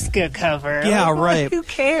Nebraska cover. Yeah, Like, right. Who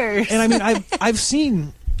cares? And I mean, I've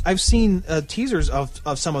seen teasers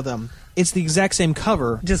of some of them. It's the exact same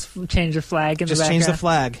cover. Just change the flag in the Just background. change the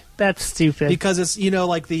flag. That's stupid. Because it's, you know,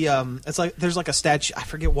 like the it's like there's like a statue. I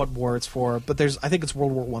forget what war it's for, but I think it's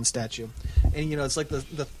World War I statue, and you know it's like the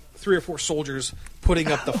 3 or 4 soldiers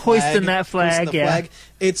putting up the flag, Hoisting that flag, hoisting the yeah. flag.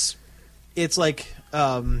 It's like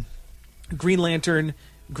Green Lantern,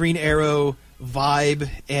 Green Arrow, Vibe,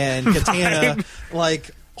 and Katana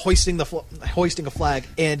like hoisting a flag,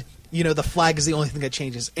 and you know the flag is the only thing that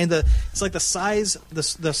changes, and it's like the size of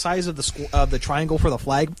the triangle for the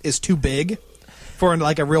flag is too big for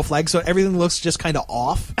like a real flag, so everything looks just kind of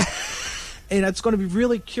off. And it's going to be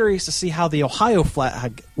really curious to see how the Ohio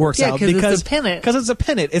flag works out because it's a pennant. Because it's a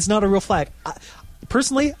pennant, it's not a real flag.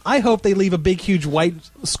 Personally, I hope they leave a big, huge white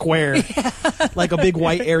square, like a big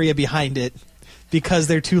white area behind it, because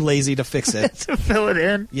they're too lazy to fix it. To fill it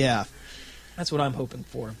in. Yeah, that's what I'm hoping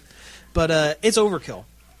for. But it's overkill.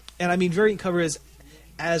 And I mean, variant cover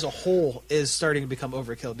as a whole is starting to become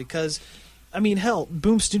overkill because, I mean, hell,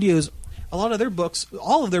 Boom Studios, all of their books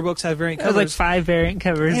have variant covers. There's like 5 variant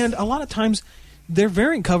covers. And a lot of times, their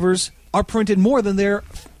variant covers are printed more than their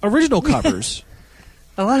original covers.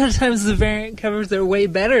 A lot of times the variant covers are way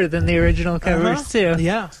better than the original covers, too.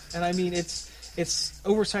 Yeah. And I mean, it's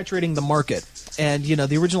oversaturating the market. And, you know,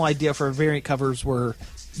 the original idea for variant covers were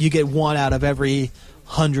you get one out of every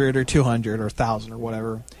 100 or 200 or 1,000 or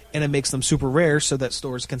whatever. And it makes them super rare so that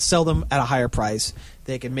stores can sell them at a higher price.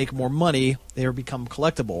 They can make more money. They become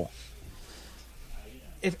collectible.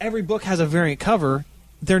 If every book has a variant cover,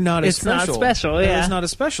 they're not as special. It's not special, yeah. It's not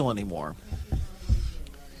as special anymore.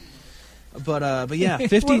 But yeah,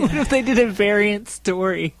 50. What if they did a variant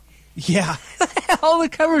story? Yeah. All the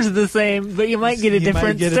covers are the same, but you might get a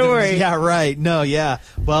different story. Yeah, right. No, yeah.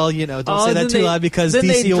 Well, you know, don't say that too loud because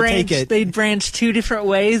DC will take it. They'd branch 2 different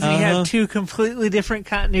ways, and you have 2 completely different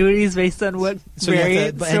continuities based on what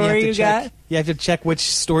variant story you got. You have to check which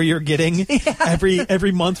story you're getting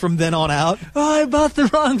every month from then on out. Oh, I bought the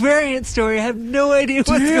wrong variant story. I have no idea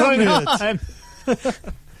what's going on.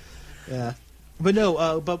 Yeah. But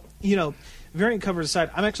no, but, you know, variant covers aside,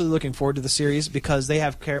 I'm actually looking forward to the series because they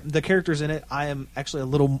have the characters in it. I am actually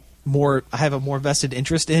I have a more vested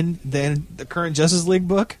interest in than the current Justice League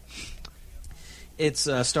book. It's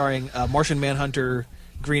starring Martian Manhunter,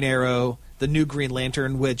 Green Arrow, the new Green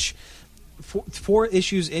Lantern, which 4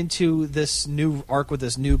 issues into this new arc with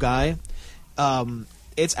this new guy,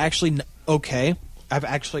 it's actually okay.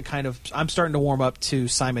 I'm starting to warm up to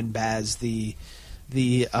Simon Baz, the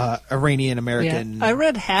Iranian American. Yeah, I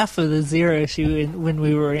read half of the Zero issue when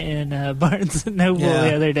we were in Barnes and Noble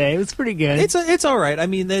the other day. It was pretty good. It's all right. I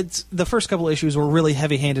mean, the first couple issues were really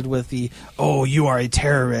heavy-handed with the you are a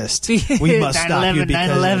terrorist. We must stop you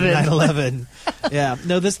because 9/11. Yeah.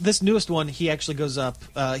 No, this newest one, he actually goes up.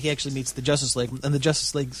 He actually meets the Justice League, and the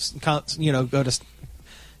Justice League, go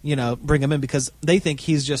to bring him in because they think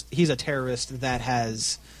he's a terrorist that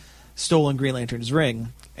has stolen Green Lantern's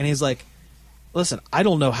ring, and he's like, listen, I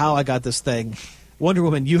don't know how I got this thing. Wonder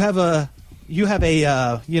Woman, you have a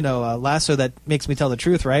lasso that makes me tell the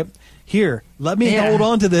truth, right? Here, let me hold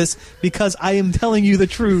on to this because I am telling you the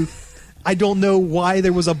truth. I don't know why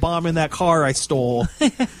there was a bomb in that car I stole.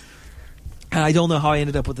 And I don't know how I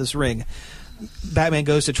ended up with this ring. Batman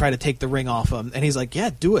goes to try to take the ring off him, and he's like,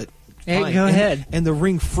 yeah, do it. Hey, go ahead. And the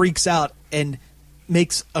ring freaks out and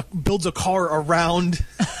builds a car around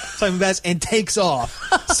Simon Baz and takes off.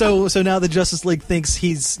 So now the Justice League thinks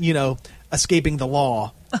he's, escaping the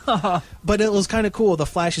law. But it was kind of cool. The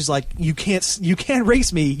Flash is like, you can't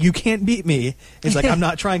race me. You can't beat me. He's like, I'm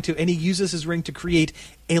not trying to. And he uses his ring to create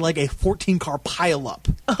a 14-car pileup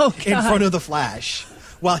in front of the Flash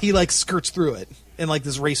while he skirts through it in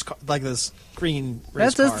this race car, this green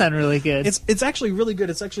race car. That does sound really good. It's actually really good.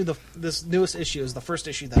 It's actually this newest issue is the first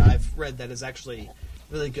issue that I've read that is actually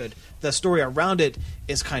really good. The story around it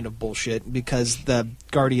is kind of bullshit because the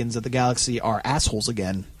Guardians of the Galaxy are assholes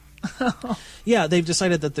again. Yeah, they've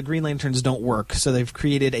decided that the Green Lanterns don't work, so they've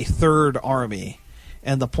created a third army,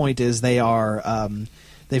 and the point is they are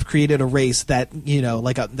they've created a race that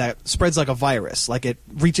that spreads like a virus, like it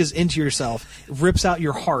reaches into yourself, rips out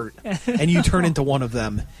your heart, and you turn into one of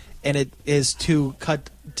them. And it is to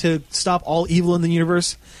stop all evil in the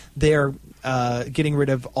universe. They are getting rid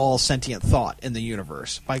of all sentient thought in the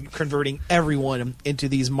universe by converting everyone into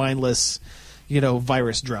these mindless,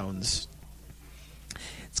 virus drones.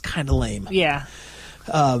 It's kind of lame. Yeah.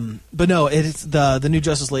 But no, it's the new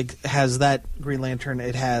Justice League has that Green Lantern.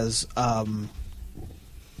 It has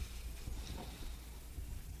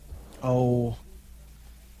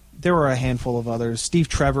there were a handful of others. Steve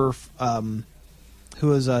Trevor,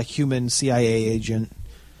 who is a human CIA agent.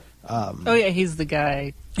 He's the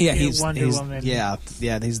guy. Yeah, he's Wonder Woman. Yeah,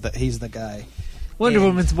 he's the guy. Wonder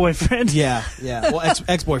Woman's boyfriend. Yeah. Well,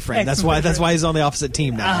 ex-boyfriend. That's why he's on the opposite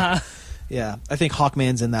team now. Uh-huh. Yeah, I think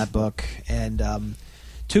Hawkman's in that book, and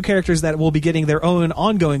two characters that will be getting their own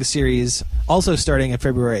ongoing series, also starting in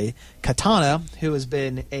February. Katana, who has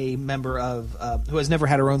been a member of, who has never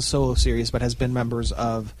had her own solo series, but has been members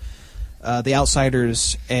of The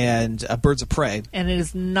Outsiders and Birds of Prey. And it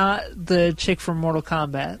is not the chick from Mortal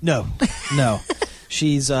Kombat. No.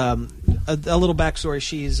 She's a little backstory.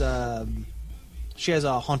 She has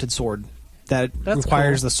a haunted sword that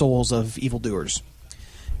requires the souls of evildoers.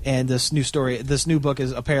 And this new book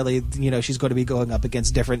is apparently, she's going to be going up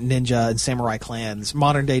against different ninja and samurai clans,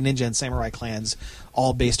 modern day ninja and samurai clans,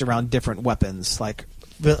 all based around different weapons, like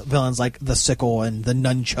villains like the sickle and the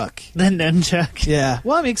nunchuck. The nunchuck. Yeah.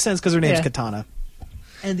 Well, it makes sense because her name's Katana.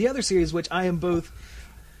 And the other series, which I am both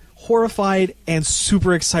horrified and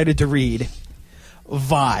super excited to read,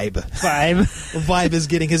 Vibe. Vibe is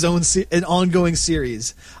getting his own an ongoing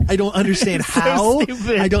series. I don't understand how.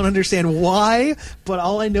 Stupid. I don't understand why. But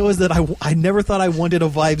all I know is that I never thought I wanted a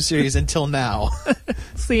Vibe series until now.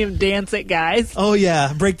 See him dance at guys. Oh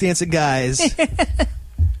yeah, breakdance at guys.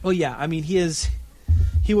 Well, yeah. I mean, he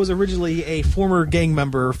was originally a former gang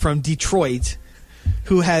member from Detroit,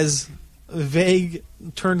 who has vague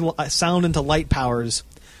turned sound into light powers.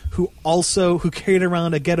 Who carried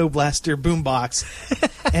around a ghetto blaster boombox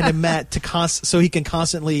and a mat so he can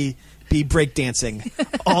constantly be breakdancing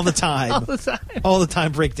all the time. All the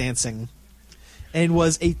time breakdancing. And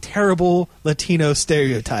was a terrible Latino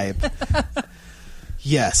stereotype.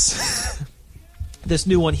 Yes. This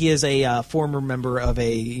new one, he is a former member of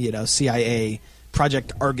a CIA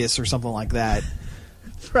Project Argus or something like that.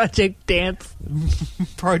 Project Dance.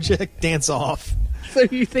 Project Dance Off. So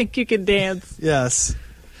you think you can dance? Yes.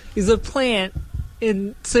 He's a plant,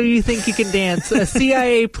 and so you think you can dance. A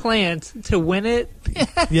CIA plant to win it?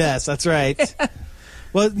 Yes, that's right.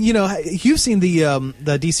 Well, you've seen the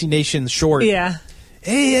DC Nation short. Yeah.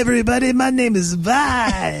 Hey, everybody, my name is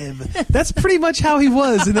Vibe. That's pretty much how he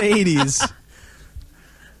was in the 80s.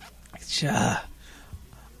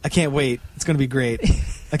 I can't wait. It's going to be great.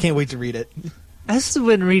 I can't wait to read it. I've just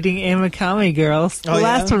been reading Amikami Girls. The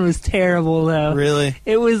last one was terrible, though. Really?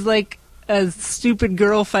 It was like a stupid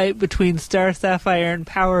girl fight between Star Sapphire and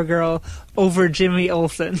Power Girl over Jimmy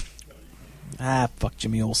Olsen. Fuck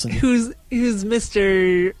Jimmy Olsen. Who's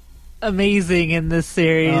Mr. Amazing in this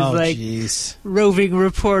series. Oh, like, jeez. roving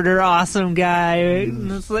reporter, awesome guy.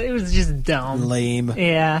 It was just dumb. Lame.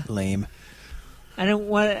 Yeah. Lame. I don't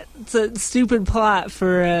want it's a stupid plot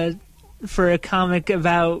for a comic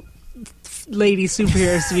about lady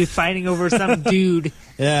superheroes to be fighting over some dude.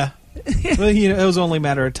 Yeah. Well, it was only a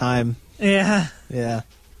matter of time. Yeah. Yeah.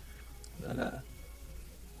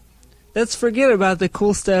 Let's forget about the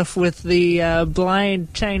cool stuff with the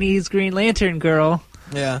blind Chinese Green Lantern girl.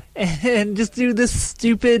 Yeah. And just do this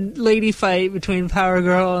stupid lady fight between Power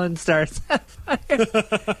Girl and Star Sapphire.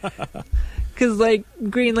 Because,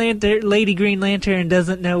 Lady Green Lantern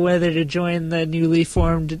doesn't know whether to join the newly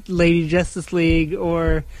formed Lady Justice League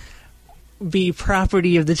or be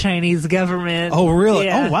property of the Chinese government. Oh, really?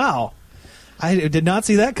 Yeah. Oh, wow. I did not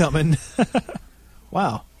see that coming.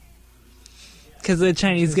 Wow. Because the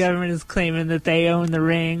Chinese government is claiming that they own the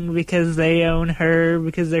ring because they own her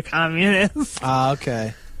because they're communists. Ah,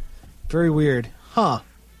 okay. Very weird. Huh.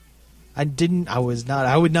 I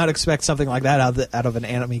would not expect something like that out of an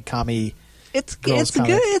anime comic. It's good.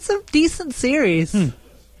 It's a decent series.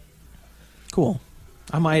 Cool.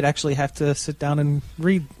 I might actually have to sit down and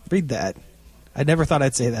read that. I never thought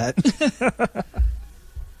I'd say that.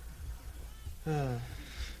 All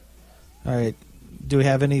right. Do we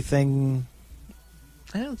have anything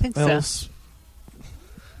I don't think else?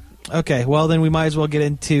 So. Okay. Well, then we might as well get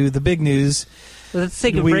into the big news. Well, let's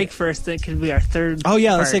take a break first. That could be our third. Oh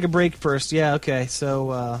yeah, let's part. take a break first. Yeah. Okay.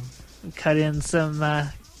 So cut in some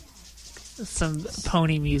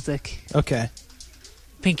pony music. Okay.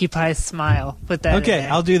 Pinkie Pie's Smile. Put that. Okay, in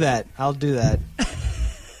there. I'll do that.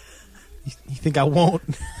 You think I won't?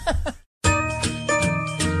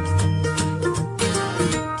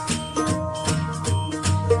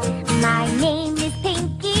 My name is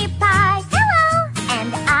Pinkie Pie. Hello.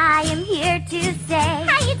 And I am here to say,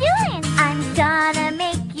 how you doing? I'm gonna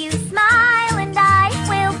make you smile and I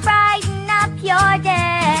will brighten up your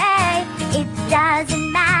day. It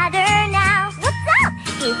doesn't matter now. What's up?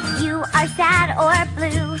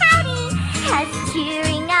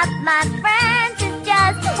 my friends is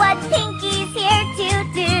just what Pinky's here to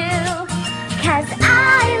do. 'Cause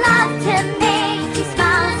I love to make you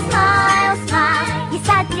smile, smile, smile. Yes,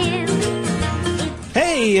 I do.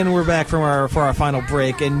 Hey, and we're back for our final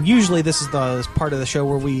break. And usually this is the part of the show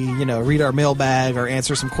where we, read our mailbag or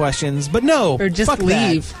answer some questions. But no, Or just fuck that.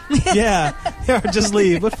 leave. Yeah, or just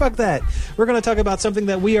leave. But fuck that. We're going to talk about something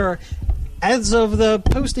that we are, as of the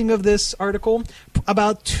posting of this article,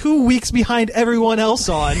 about 2 weeks behind everyone else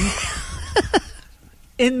on.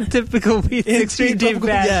 In typical Extreme Team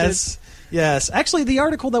fashion. Yes. Actually, the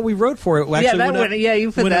article that we wrote for it actually that went- yeah,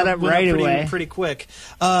 you put that up right away. Pretty quick.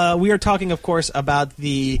 We are talking, of course, about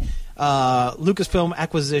the Lucasfilm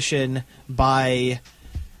acquisition by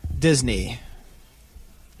Disney.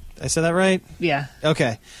 Did I say that right? Yeah.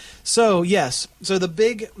 Okay. So yes, so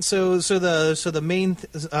the main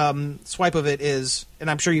swipe of it is,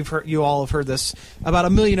 and I'm sure you all have heard this about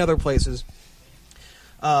a million other places.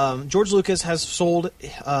 George Lucas has sold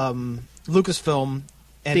Lucasfilm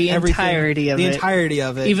and The everything- entirety of the it. entirety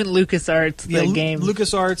of it. Even LucasArts, the game.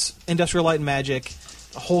 LucasArts, Industrial Light and Magic,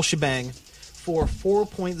 the whole shebang, for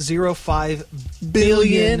 $4.05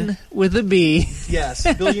 billion. with a B. Yes,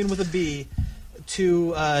 billion with a B,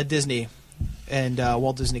 to Disney and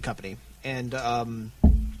Walt Disney Company. And and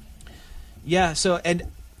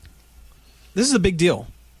this is a big deal.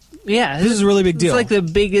 Yeah. This is a really big deal. It's like the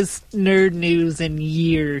biggest nerd news in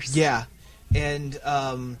years. Yeah, and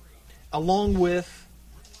along with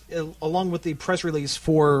the press release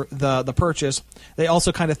for the purchase, they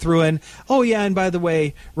also kind of threw in, oh yeah, and by the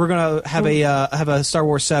way, we're gonna have a Star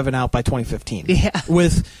Wars 7 out by 2015. Yeah.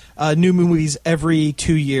 With new movies every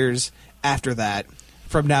 2 years after that,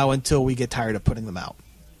 from now until we get tired of putting them out.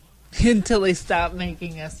 Until they stop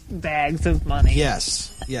making us bags of money.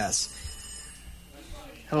 Yes.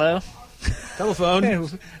 Hello? Telephone.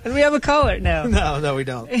 And we have a caller now. No, we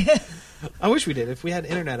don't. I wish we did. If we had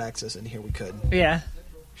internet access in here, we could. Yeah.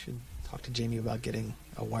 We should talk to Jamie about getting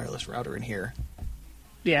a wireless router in here.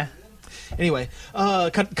 Yeah. Anyway,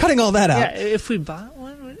 cutting all that out. Yeah, if we bought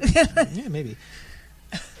one. Yeah, maybe.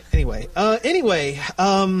 Anyway,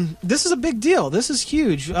 this is a big deal. This is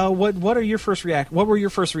huge. What were your first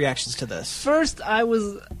reactions to this? First, I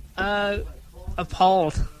was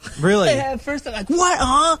appalled. Really? At first, I'm like, what?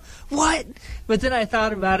 Huh? What? But then I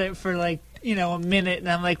thought about it for a minute, and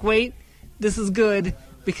I'm like, wait, this is good,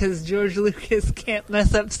 because George Lucas can't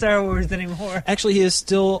mess up Star Wars anymore. Actually, he is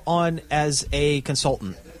still on as a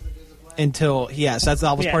consultant. Until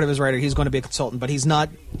that was part of his writer. He's going to be a consultant, but he's not.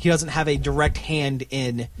 He doesn't have a direct hand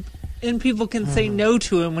in. And people can say no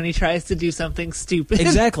to him when he tries to do something stupid.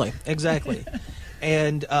 Exactly.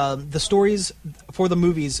 And the stories for the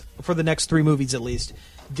movies, for the next 3 movies at least,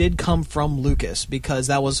 did come from Lucas, because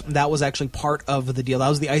that was actually part of the deal. That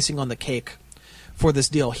was the icing on the cake for this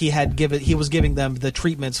deal. He was giving them the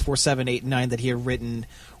treatments for 7, 8, and 9 that he had written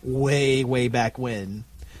way back when,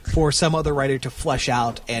 for some other writer to flesh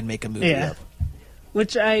out and make a movie of.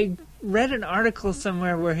 Which I read an article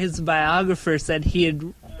somewhere where his biographer said he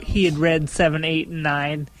had read 7, 8, and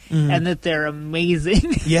 9, and that they're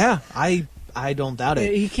amazing. Yeah, I don't doubt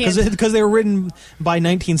it. He can't, because they were written by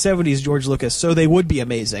 1970s George Lucas, so they would be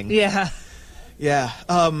amazing. Yeah. Yeah.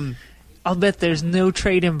 I'll bet there's no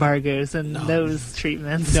trade embargoes in those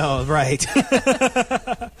treatments. No, right.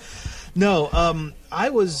 No, I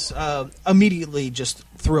was immediately just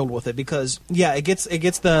thrilled with it, because it gets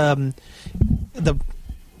the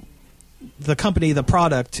company, the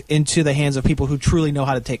product, into the hands of people who truly know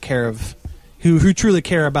how to take care of, who truly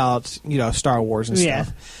care about Star Wars and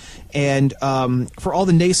stuff. And for all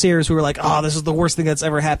the naysayers who were like, "Oh, this is the worst thing that's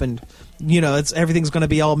ever happened," everything's going to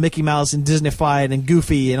be all Mickey Mouse and Disneyfied and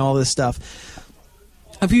goofy and all this stuff.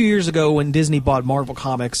 A few years ago, when Disney bought Marvel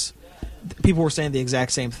Comics, people were saying the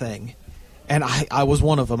exact same thing. And I was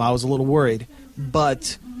one of them. I was a little worried.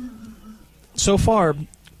 But so far,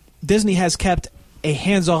 Disney has kept a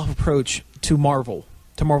hands-off approach to Marvel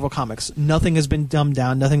Comics. Nothing has been dumbed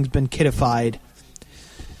down. Nothing's been kidified.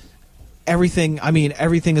 Everything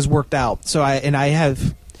has worked out. So I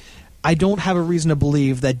don't have a reason to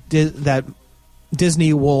believe that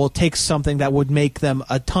Disney will take something that would make them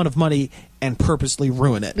a ton of money and purposely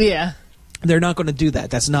ruin it. Yeah. They're not going to do that.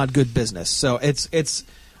 That's not good business. So it's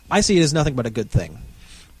I see it as nothing but a good thing.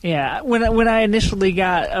 Yeah. When I initially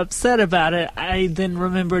got upset about it, I then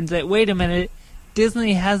remembered that, wait a minute,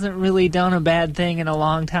 Disney hasn't really done a bad thing in a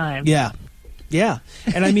long time. Yeah.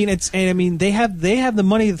 And they have the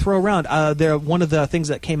money to throw around. They're one of the things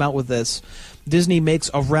that came out with this. Disney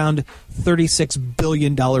makes around $36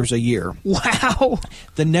 billion a year. Wow.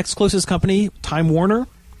 The next closest company, Time Warner,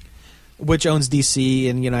 which owns DC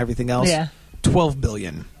and everything else, $12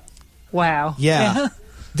 billion. Wow. Yeah.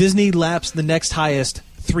 Disney laps the next highest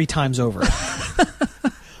 3 times over.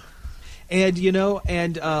 And,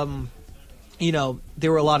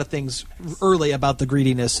 there were a lot of things early about the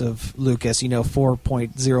greediness of Lucas.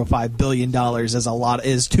 $4.05 billion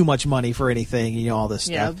is too much money for anything, all this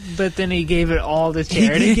stuff. Yeah, but then he gave it all to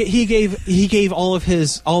charity. He gave all of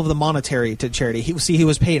the monetary to charity. He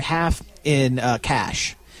was paid half in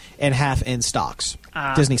cash and half in stocks.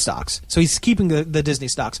 Disney stocks. So he's keeping the Disney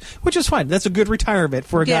stocks, which is fine. That's a good retirement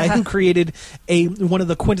for a guy who created one of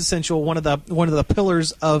the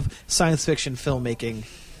pillars of science fiction filmmaking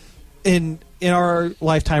in our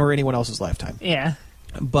lifetime or anyone else's lifetime. Yeah.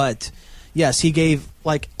 But yes, he gave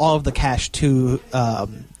all of the cash to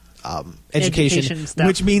education stuff.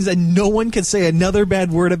 Which means that no one can say another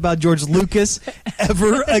bad word about George Lucas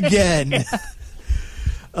ever again.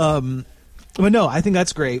 But no, I think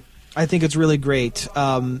that's great. I think it's really great.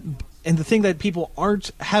 And the thing that people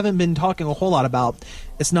haven't been talking a whole lot about,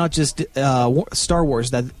 it's not just Star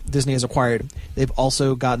Wars that Disney has acquired. They've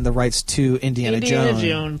also gotten the rights to Indiana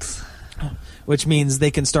Jones. Which means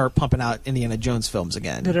they can start pumping out Indiana Jones films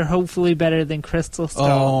again. That are hopefully better than Crystal Skull.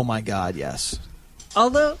 Oh my God, yes.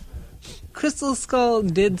 Although Crystal Skull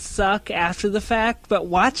did suck after the fact, but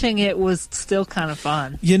watching it was still kind of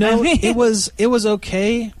fun. It was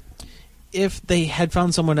okay if they had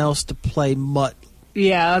found someone else to play Mutt.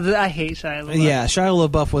 Yeah, I hate Shia LaBeouf. Yeah, Shia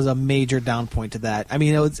LaBeouf was a major down point to that. I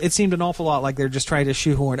mean, it seemed an awful lot like they're just trying to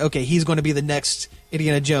shoehorn, okay, he's going to be the next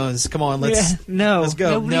Indiana Jones. Come on, let's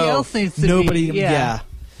go. Nobody else needs to be. Yeah.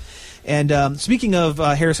 And speaking of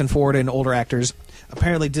Harrison Ford and older actors,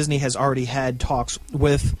 apparently Disney has already had talks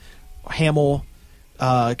with Hamill,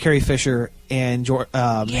 Carrie Fisher, and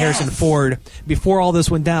Harrison Ford before all this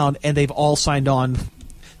went down, and they've all signed on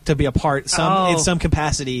to be a part in some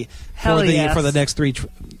capacity for the next 3,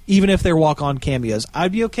 even if they're walk-on cameos.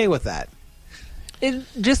 I'd be okay with that.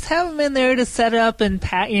 Just have them in there to set up and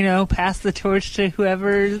pass the torch to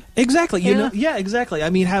whoever. Exactly. Exactly. I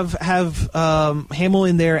mean, have Hamill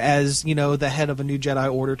in there as the head of a new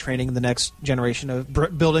Jedi Order, training the next generation of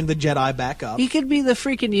building the Jedi back up. He could be the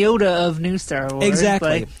freaking Yoda of new Star Wars.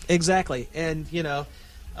 Exactly. And you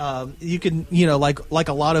can like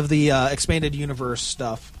a lot of the expanded universe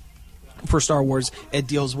stuff for Star Wars. It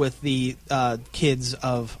deals with the kids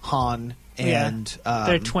of Han and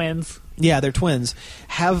they're twins. Yeah, they're twins.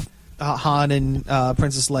 Have Han and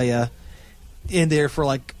Princess Leia in there for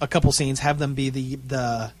a couple scenes. Have them be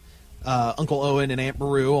the Uncle Owen and Aunt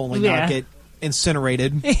Beru, only not get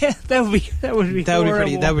incinerated. Yeah, that would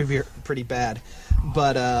be pretty bad.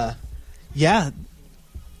 But I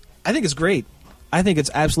think it's great. I think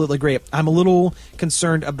it's absolutely great. I'm a little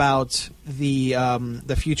concerned about the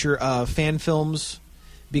future of fan films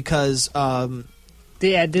because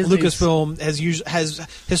Lucasfilm has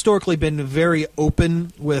historically been very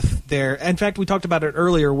open with their. In fact, we talked about it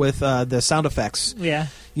earlier with the sound effects. Yeah.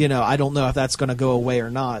 I don't know if that's going to go away or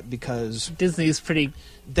not because Disney's pretty.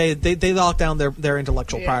 They lock down their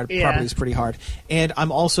intellectual properties pretty hard, and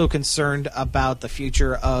I'm also concerned about the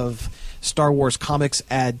future of Star Wars comics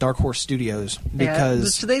at Dark Horse Studios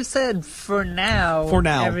because they've said for now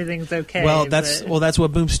everything's okay. Well, that's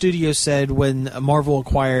what Boom Studios said when Marvel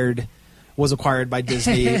was acquired by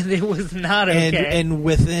Disney. It was not okay. And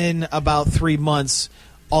within about 3 months,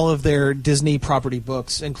 all of their Disney property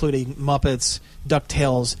books, including Muppets,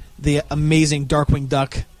 DuckTales, the amazing Darkwing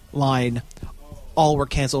Duck line, all were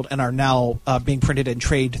canceled and are now being printed and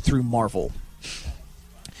traded through Marvel.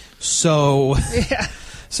 So,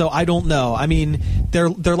 so I don't know. I mean, they're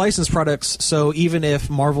licensed products, so even if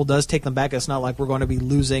Marvel does take them back, it's not like we're going to be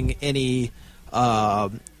losing any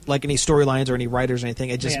any storylines or any writers or anything.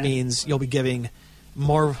 It just means you'll be giving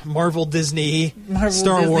Marvel Disney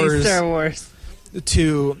Star Wars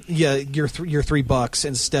to your $3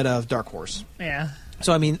 instead of Dark Horse. Yeah.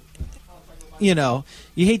 So I mean, you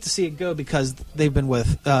hate to see it go because they've been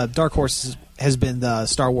with Dark Horse has been the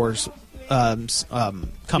Star Wars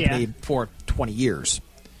company for 20 years.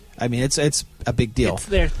 I mean, it's a big deal. It's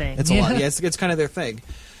their thing. It's a lot. Yeah, it's kind of their thing.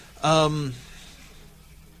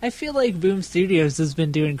 I feel like Boom Studios has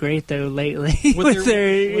been doing great though lately with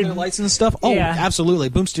their licensed stuff. Oh, absolutely.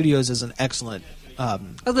 Boom Studios is an excellent.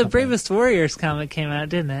 The Bravest Warriors comic came out,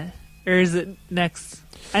 didn't it? Or is it next?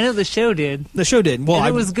 I know the show did. The show did. Well,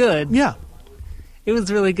 it was good. Yeah. It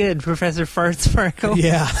was really good, Professor Fart Sparkle.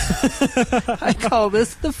 Yeah. I call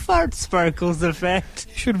this the Fart Sparkles effect.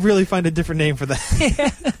 You should really find a different name for that.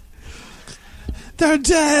 Yeah. They're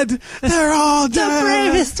dead. They're all dead. The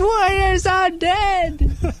bravest warriors are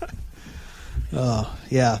dead. Oh,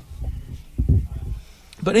 yeah.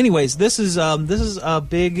 But anyways, this is a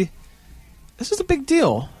big this is a big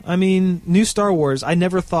deal. I mean, new Star Wars. I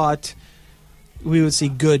never thought we would see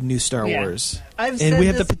good new Star Wars. I've and said we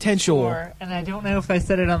have this the potential. before, and I don't know if I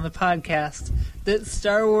said it on the podcast, that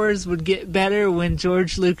Star Wars would get better when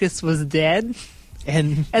George Lucas was dead.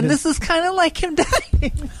 And this is kind of like him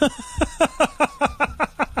dying.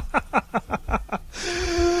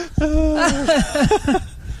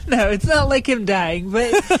 No, it's not like him dying,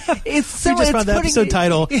 but it's so. You just found the episode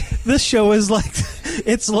title. This show is like,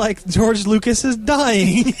 it's like George Lucas is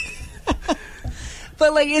dying.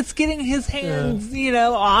 But like, it's getting his hands,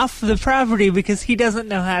 off the property because he doesn't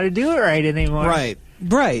know how to do it right anymore. Right.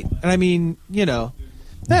 And I mean,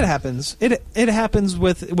 that happens. It happens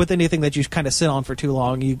with anything that you kind of sit on for too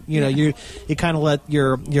long. You kind of let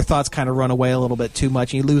your thoughts kind of run away a little bit too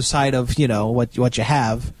much. And you lose sight of what you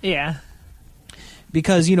have. Yeah.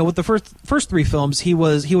 Because with the first three films, he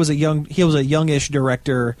was a youngish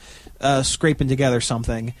director, scraping together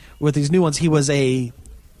something. With these new ones, he was an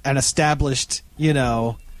established,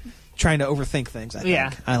 trying to overthink things. I think.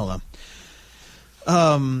 Yeah. I don't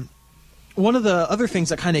know. One of the other things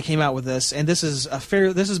that kind of came out with this, and this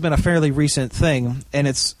has been a fairly recent thing, and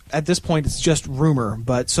it's at this point it's just rumor,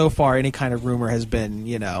 but so far any kind of rumor has been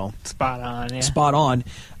spot on. Yeah. Spot on.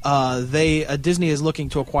 Disney is looking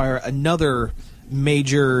to acquire another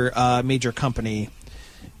major company,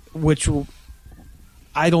 which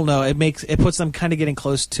I don't know. It puts them kind of getting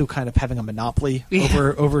close to kind of having a monopoly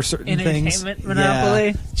over certain things. Entertainment monopoly,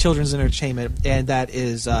 yeah, children's entertainment, and that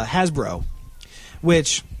is Hasbro,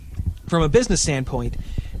 which, from a business standpoint,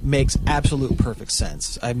 makes absolute perfect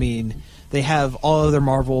sense. I mean, they have all of their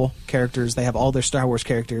Marvel characters, they have all their Star Wars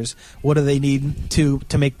characters. What do they need to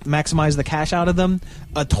maximize the cash out of them?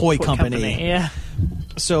 A toy company. Yeah.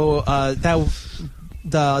 So that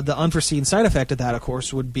the unforeseen side effect of that, of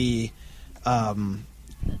course, would be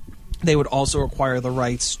they would also acquire the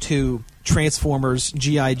rights to Transformers,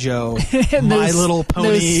 G.I. Joe, My Little Pony,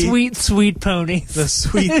 those sweet, sweet ponies. The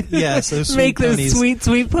sweet, yes, those sweet make ponies. Those sweet,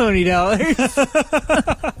 sweet pony dollars.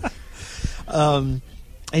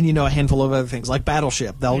 And a handful of other things like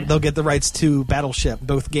Battleship. They'll get the rights to Battleship,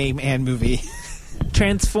 both game and movie.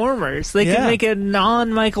 Transformers. They could make a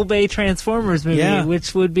non-Michael Bay Transformers movie,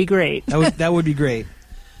 which would be great. That would be great.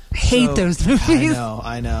 I hate those movies.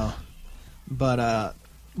 I know.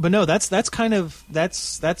 But no, that's going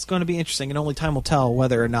to be interesting, and only time will tell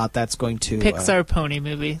whether or not that's going to Pixar pony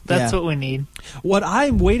movie. That's what we need. What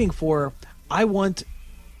I'm waiting for, I want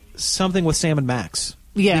something with Sam and Max.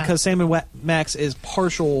 Yeah, because Sam and Max is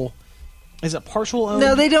partial. Is it partial owned?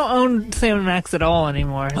 No, they don't own Sam and Max at all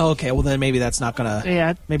anymore. Oh, okay, well then maybe that's not gonna.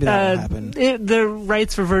 Yeah, maybe that won't happen. The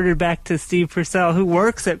rights reverted back to Steve Purcell, who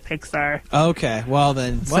works at Pixar. Okay, well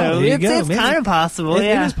then, so it's kind of possible. It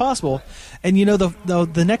is possible. And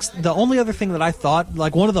the only other thing that I thought,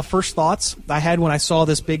 like one of the first thoughts I had when I saw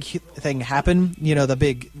this big thing happen, the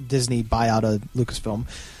big Disney buyout of Lucasfilm,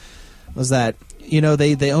 was that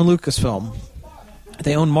they own Lucasfilm,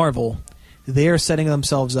 they own Marvel, they are setting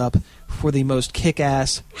themselves up for the most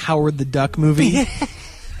kick-ass Howard the Duck movie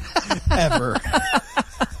ever.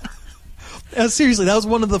 Seriously, that was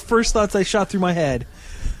one of the first thoughts I shot through my head.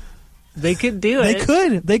 They could do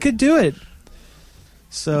it. They could do it.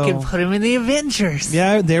 So you can put him in the Avengers.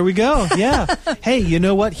 Yeah, there we go. Yeah. Hey, you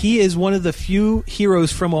know what? He is one of the few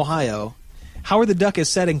heroes from Ohio. Howard the Duck is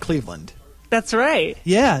set in Cleveland. That's right.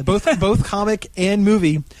 Yeah, both comic and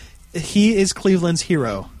movie. He is Cleveland's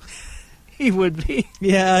hero. He would be.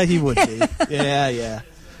 Yeah, he would be. Yeah.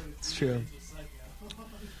 It's true.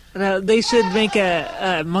 They should make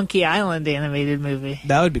a Monkey Island animated movie.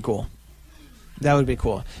 That would be cool.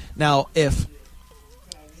 Now, if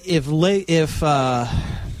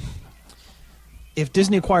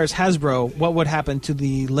Disney acquires Hasbro, what would happen to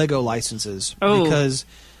the Lego licenses? Oh. Because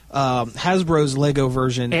Hasbro's Lego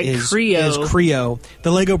version is Creo,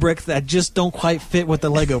 the Lego brick that just don't quite fit with the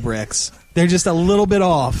Lego bricks. They're just a little bit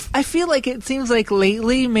off. I feel like it seems like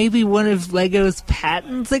lately maybe one of Lego's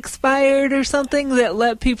patents expired or something that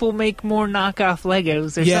let people make more knockoff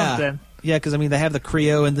Legos or something. Yeah, because they have the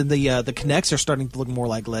Creo, and then the Kinects are starting to look more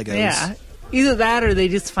like Legos. Yeah. Either that or they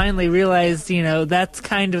just finally realized, that's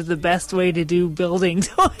kind of the best way to do building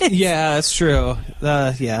toys. Yeah, that's true.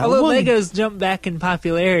 Yeah. Although Legos jumped back in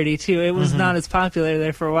popularity, too. It was not as popular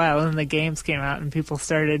there for a while, and then the games came out and people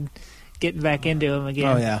started getting back into them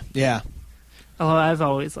again. Oh, yeah. Oh, I've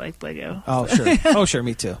always liked Lego. Oh, sure.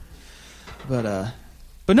 Me too. But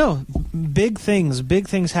no, big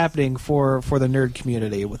things happening for the nerd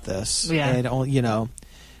community with this. Yeah. And,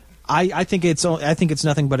 I think it's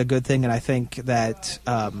nothing but a good thing, and I think that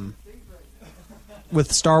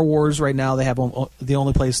with Star Wars right now, they have the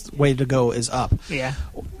only way to go is up. Yeah.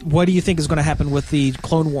 What do you think is going to happen with the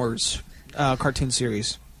Clone Wars cartoon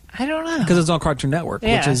series? I don't know. Because it's on Cartoon Network,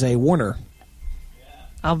 Yeah. which is a Warner.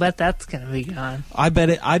 I'll bet that's going to be gone. I bet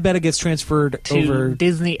it gets transferred To over.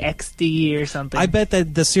 Disney XD or something. I bet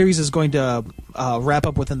that the series is going to wrap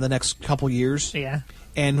up within the next couple years, Yeah.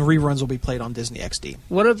 and reruns will be played on Disney XD.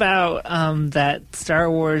 What about that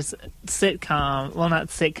Star Wars sitcom? Well, not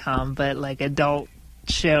sitcom, but like adult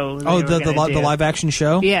show. they Oh, were the gonna do? live action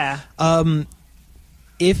show. Yeah.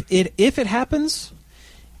 If it happens,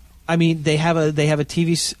 I mean they have a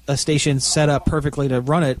TV station set up perfectly to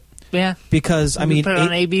run it. Yeah. Because I You mean, put it on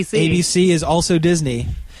ABC. ABC is also Disney.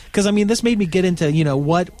 Because I mean, this made me get into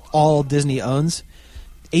what all Disney owns: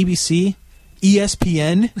 ABC,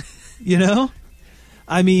 ESPN.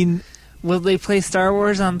 I mean, Will they play Star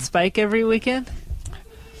Wars on Spike every weekend?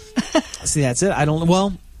 see, that's it. I don't.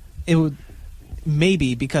 Well, it would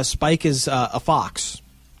maybe because Spike is a Fox,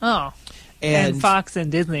 Oh. And Fox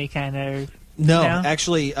and Disney kind of. No, No?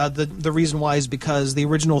 actually, the reason why is because the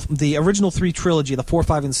original 3 trilogy, the 4,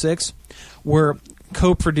 5, and 6, were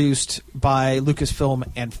co-produced by Lucasfilm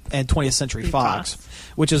and 20th Century Fox,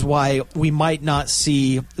 which is why we might not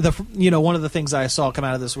see one of the things I saw come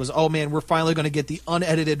out of this was, oh man, we're finally going to get the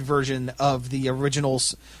unedited version of the original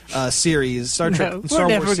series, Star Trek. No, Star we're Wars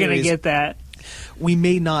never going to series. get that. We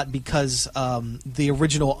may not because the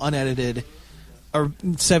original unedited or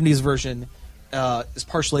 70s version is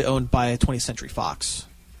partially owned by 20th Century Fox,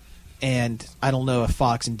 and I don't know if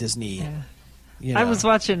Fox and Disney. Yeah. I was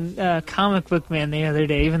watching Comic Book Man the other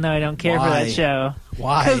day, even though I don't care for Why? that show.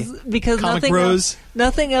 Why? Because Comic nothing Bros?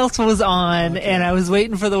 nothing else was on, Okay. and I was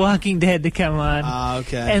waiting for The Walking Dead to come on.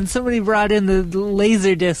 Okay. And somebody brought in the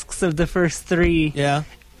laser discs of the first 3 yeah.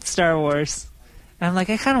 Star Wars. And I'm like,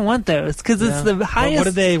 I kind of want those because it's the highest.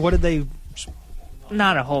 What did they?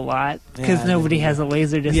 Not a whole lot because Yeah, nobody has a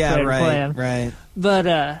laser disc player to play 'em. right. But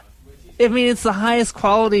I mean, it's the highest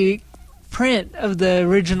quality print of the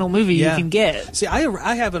original movie Yeah. you can get. See, I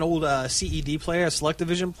have an old CED player, a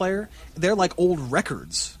Selectavision player. They're like old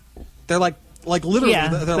records. They're like literally, Yeah,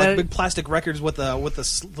 they're like big plastic records with a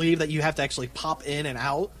sleeve that you have to actually pop in and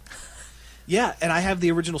out. Yeah, and I have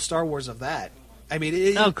the original Star Wars of that. I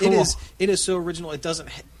mean, Oh, cool. it is so original. It doesn't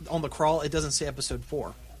on the crawl. It doesn't say Episode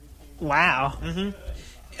 4. Wow.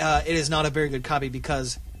 It is not a very good copy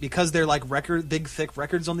because they're like big thick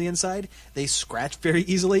records on the inside. They scratch very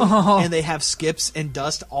easily, and they have skips and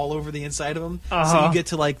dust all over the inside of them. So you get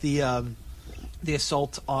to like the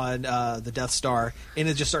assault on the Death Star, and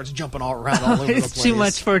it just starts jumping all around all over the place. It's too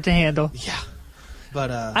much for it to handle. Yeah, but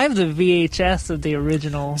I have the VHS of the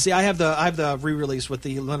original. see, I have the re-release with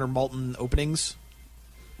the Leonard Maltin openings.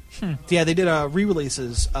 Yeah, they did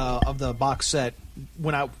re-releases of the box set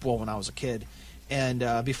when I was a kid,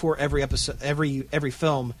 and before every episode, every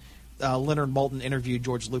film, Leonard Maltin interviewed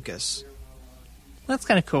George Lucas. That's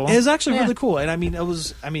kind of cool. It was actually Yeah. really cool,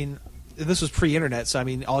 and this was pre-internet, so I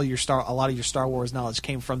mean, a lot of your Star Wars knowledge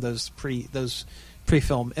came from those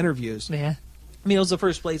pre-film interviews. Yeah. I mean, it was the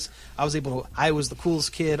first place I was the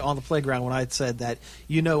coolest kid on the playground when I had said that,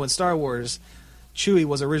 in Star Wars, Chewie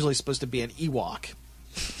was originally supposed to be an Ewok.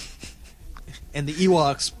 And the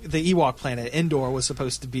Ewok planet, Endor, was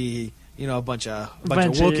supposed to be, a bunch of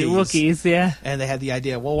Wookiees. Wookiees, yeah. And they had the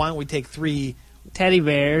idea, well, why don't we take 3 Teddy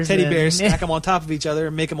bears. stack them on top of each other,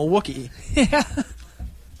 and make them a Wookiee? Yeah.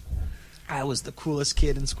 I was the coolest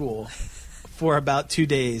kid in school for about 2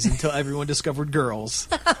 days until everyone discovered girls.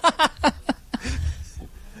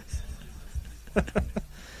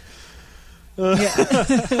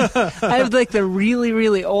 I have like the really,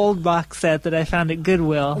 really old box set that I found at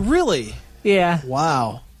Goodwill. Really? Yeah.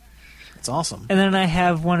 Wow. That's awesome. And then I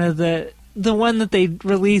have one of the one that they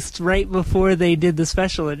released right before they did the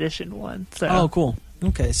special edition one. So Oh, cool.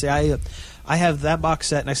 Okay, see, I have that box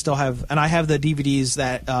set, and I have the DVDs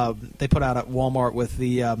that they put out at Walmart with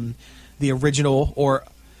the original, or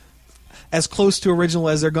as close to original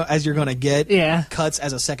as you're going to get. Yeah. Cuts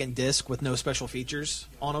as a second disc with no special features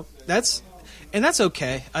on them. That's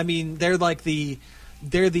okay. I mean, they're the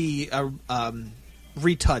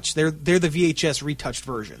retouch. They're the VHS retouched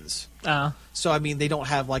versions. Oh. So I mean, they don't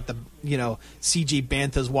have like the CG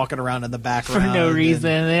banthas walking around in the For background no reason.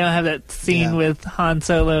 They don't have that scene Yeah. with Han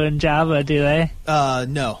Solo and Jabba, do they?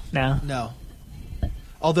 No. No.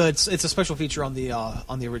 Although it's a special feature on the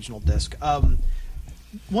original disc.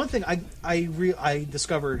 One thing I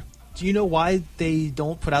discovered. Do you know why they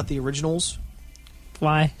don't put out the originals?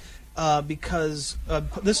 Why? Because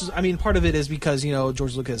part of it is because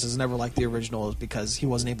George Lucas has never liked the originals because he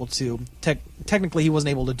wasn't able to technically he wasn't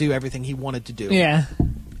able to do everything he wanted to do. Yeah.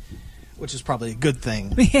 which is probably a good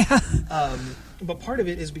thing. Yeah. But part of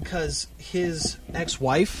it is because his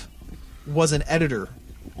ex-wife was an editor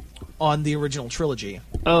on the original trilogy,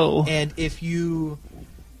 Oh. and if you,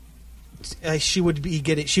 she would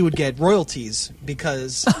get royalties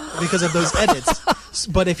because of those edits.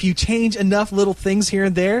 But if you change enough little things here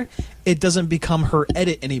and there, it doesn't become her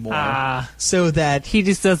edit anymore. So that He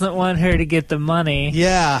just doesn't want her to get the money.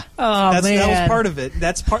 yeah, Oh, that was man. part of it.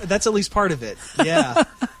 That's at least part of it. Yeah.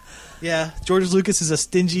 Yeah, George Lucas is a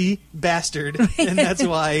stingy bastard, and that's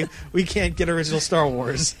why we can't get original Star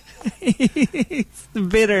Wars.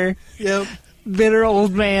 Bitter. Yep. Bitter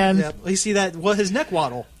old man. Yep. You see that? Well, his neck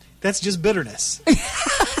waddle. That's just bitterness.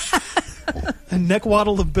 A neck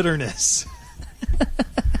waddle of bitterness.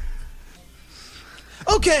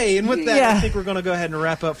 Okay, and with that, Yeah. I think we're going to go ahead and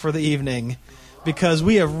wrap up for the evening because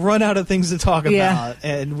we have run out of things to talk about. Yeah.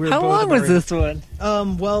 And we're How both long was very- this one?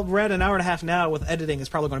 Well, we're at an hour and a half now. With editing, it's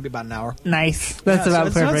probably going to be about an hour. Nice. That's Yeah, so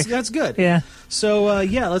about perfect. That's good. Yeah. So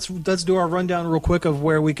let's do our rundown real quick of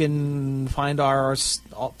where we can find our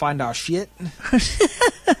shit.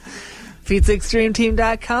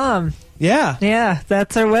 PizzaExtremeTeam.com. Yeah, Yeah,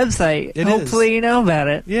 that's our website. It Hopefully is. you know about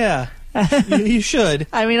it. yeah. you should.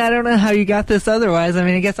 I mean, I don't know how you got this otherwise. I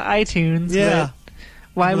mean, I guess iTunes. Yeah. But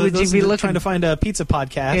why would you Those be are looking? trying to find a pizza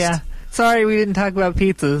podcast? Yeah. Sorry, we didn't talk about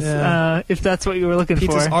pizzas. Yeah. If that's what you were looking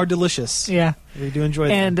Pizzas for. are delicious. Yeah. We do enjoy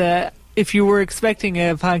them. And if you were expecting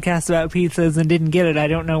a podcast about pizzas and didn't get it, I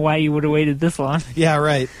don't know why you would have waited this long. Yeah,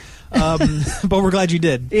 right. But we're glad you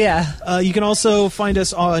did. Yeah. You can also find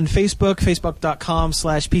us on Facebook,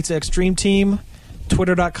 facebook.com/PizzaExtremeTeam,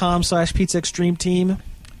 twitter.com/PizzaExtremeTeam,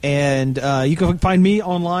 and you can find me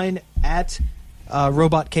online at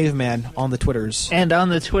Robot Caveman on the Twitters. And on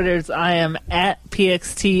the Twitters, I am at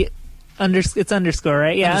PXT it's underscore,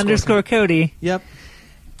 right? Yeah, underscore Cody. Yep.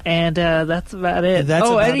 And that's about it. That's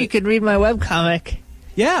and about you it. can read my webcomic,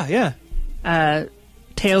 Yeah.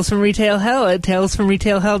 Tales from Retail Hell at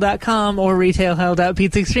talesfromretailhell.com or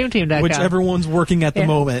retailhell.pizzaextremeteam.com. Whichever one's working at the Yeah.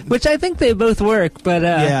 moment. Which I think they both work, but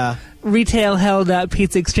Yeah.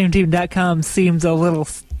 retailhell.pizzaextremeteam.com seems a little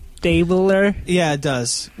stabler. Yeah, it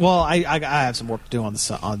does. Well, I have some work to do on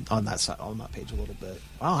the on that side, on that page a little bit.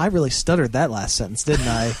 Wow, I really stuttered that last sentence, didn't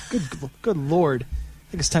I? Good lord!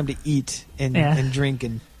 I think it's time to eat and Yeah. and drink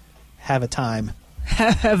and have a time.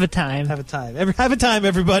 Have a time. Have a time. Have a time,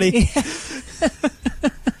 everybody.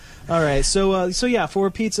 All right. So yeah, for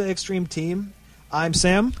Pizza Extreme Team, I'm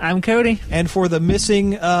Sam, I'm Cody. and for the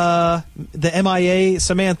missing the MIA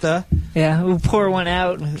Samantha, Yeah, we'll pour one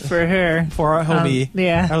out for her. for our homie,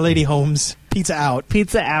 yeah. our Lady Holmes, pizza out.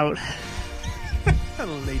 Pizza out.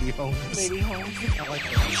 Lady Holmes. Lady Holmes. I like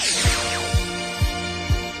that.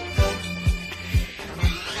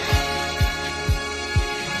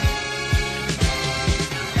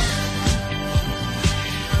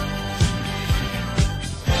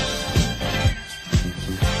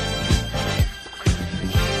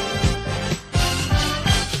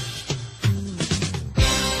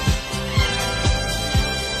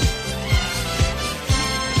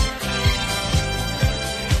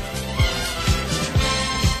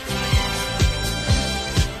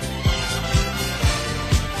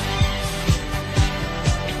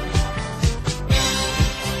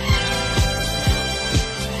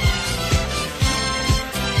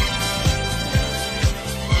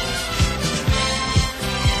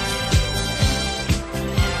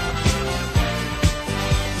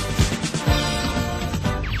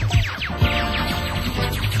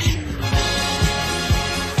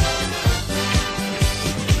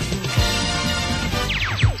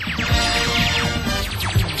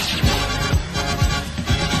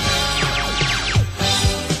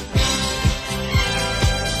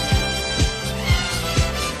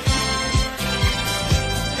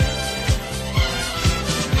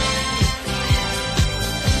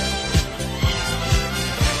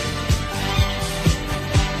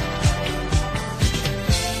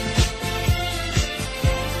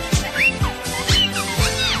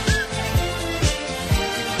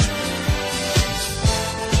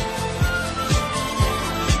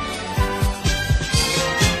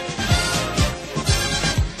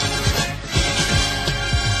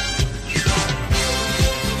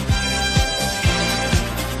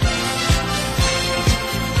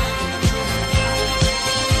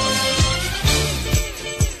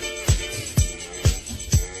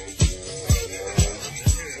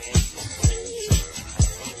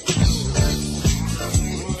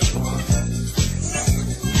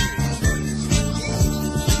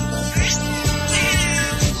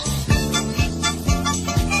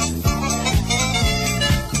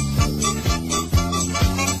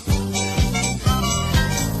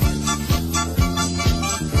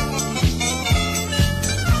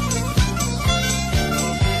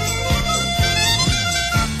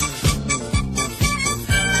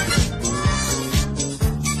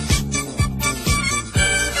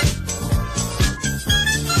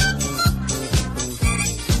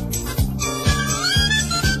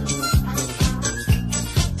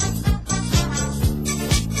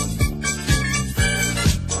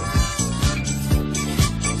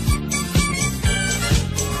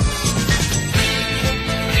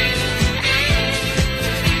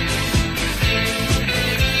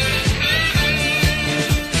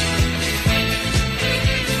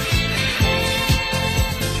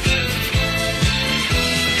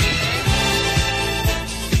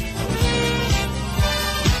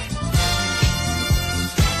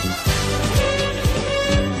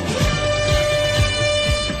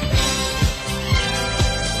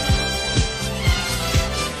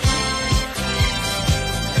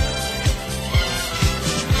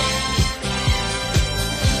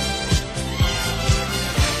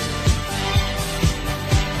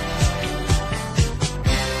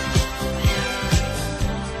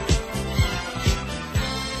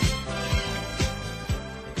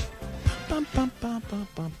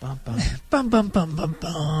 Bum bum bum bum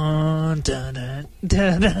bum. Dun dun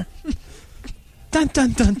dun dun. Dun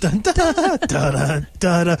dun dun dun dun dun dun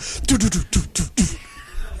dun. Do do do do do do.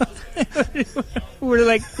 We're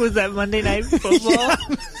like, was that Monday Night Football?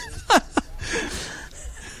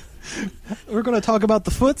 We're going to talk about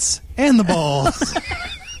the foots and the balls.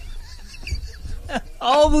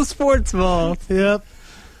 All the sports balls Yep.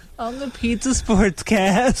 on the Pizza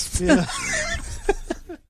Sportscast. Yeah.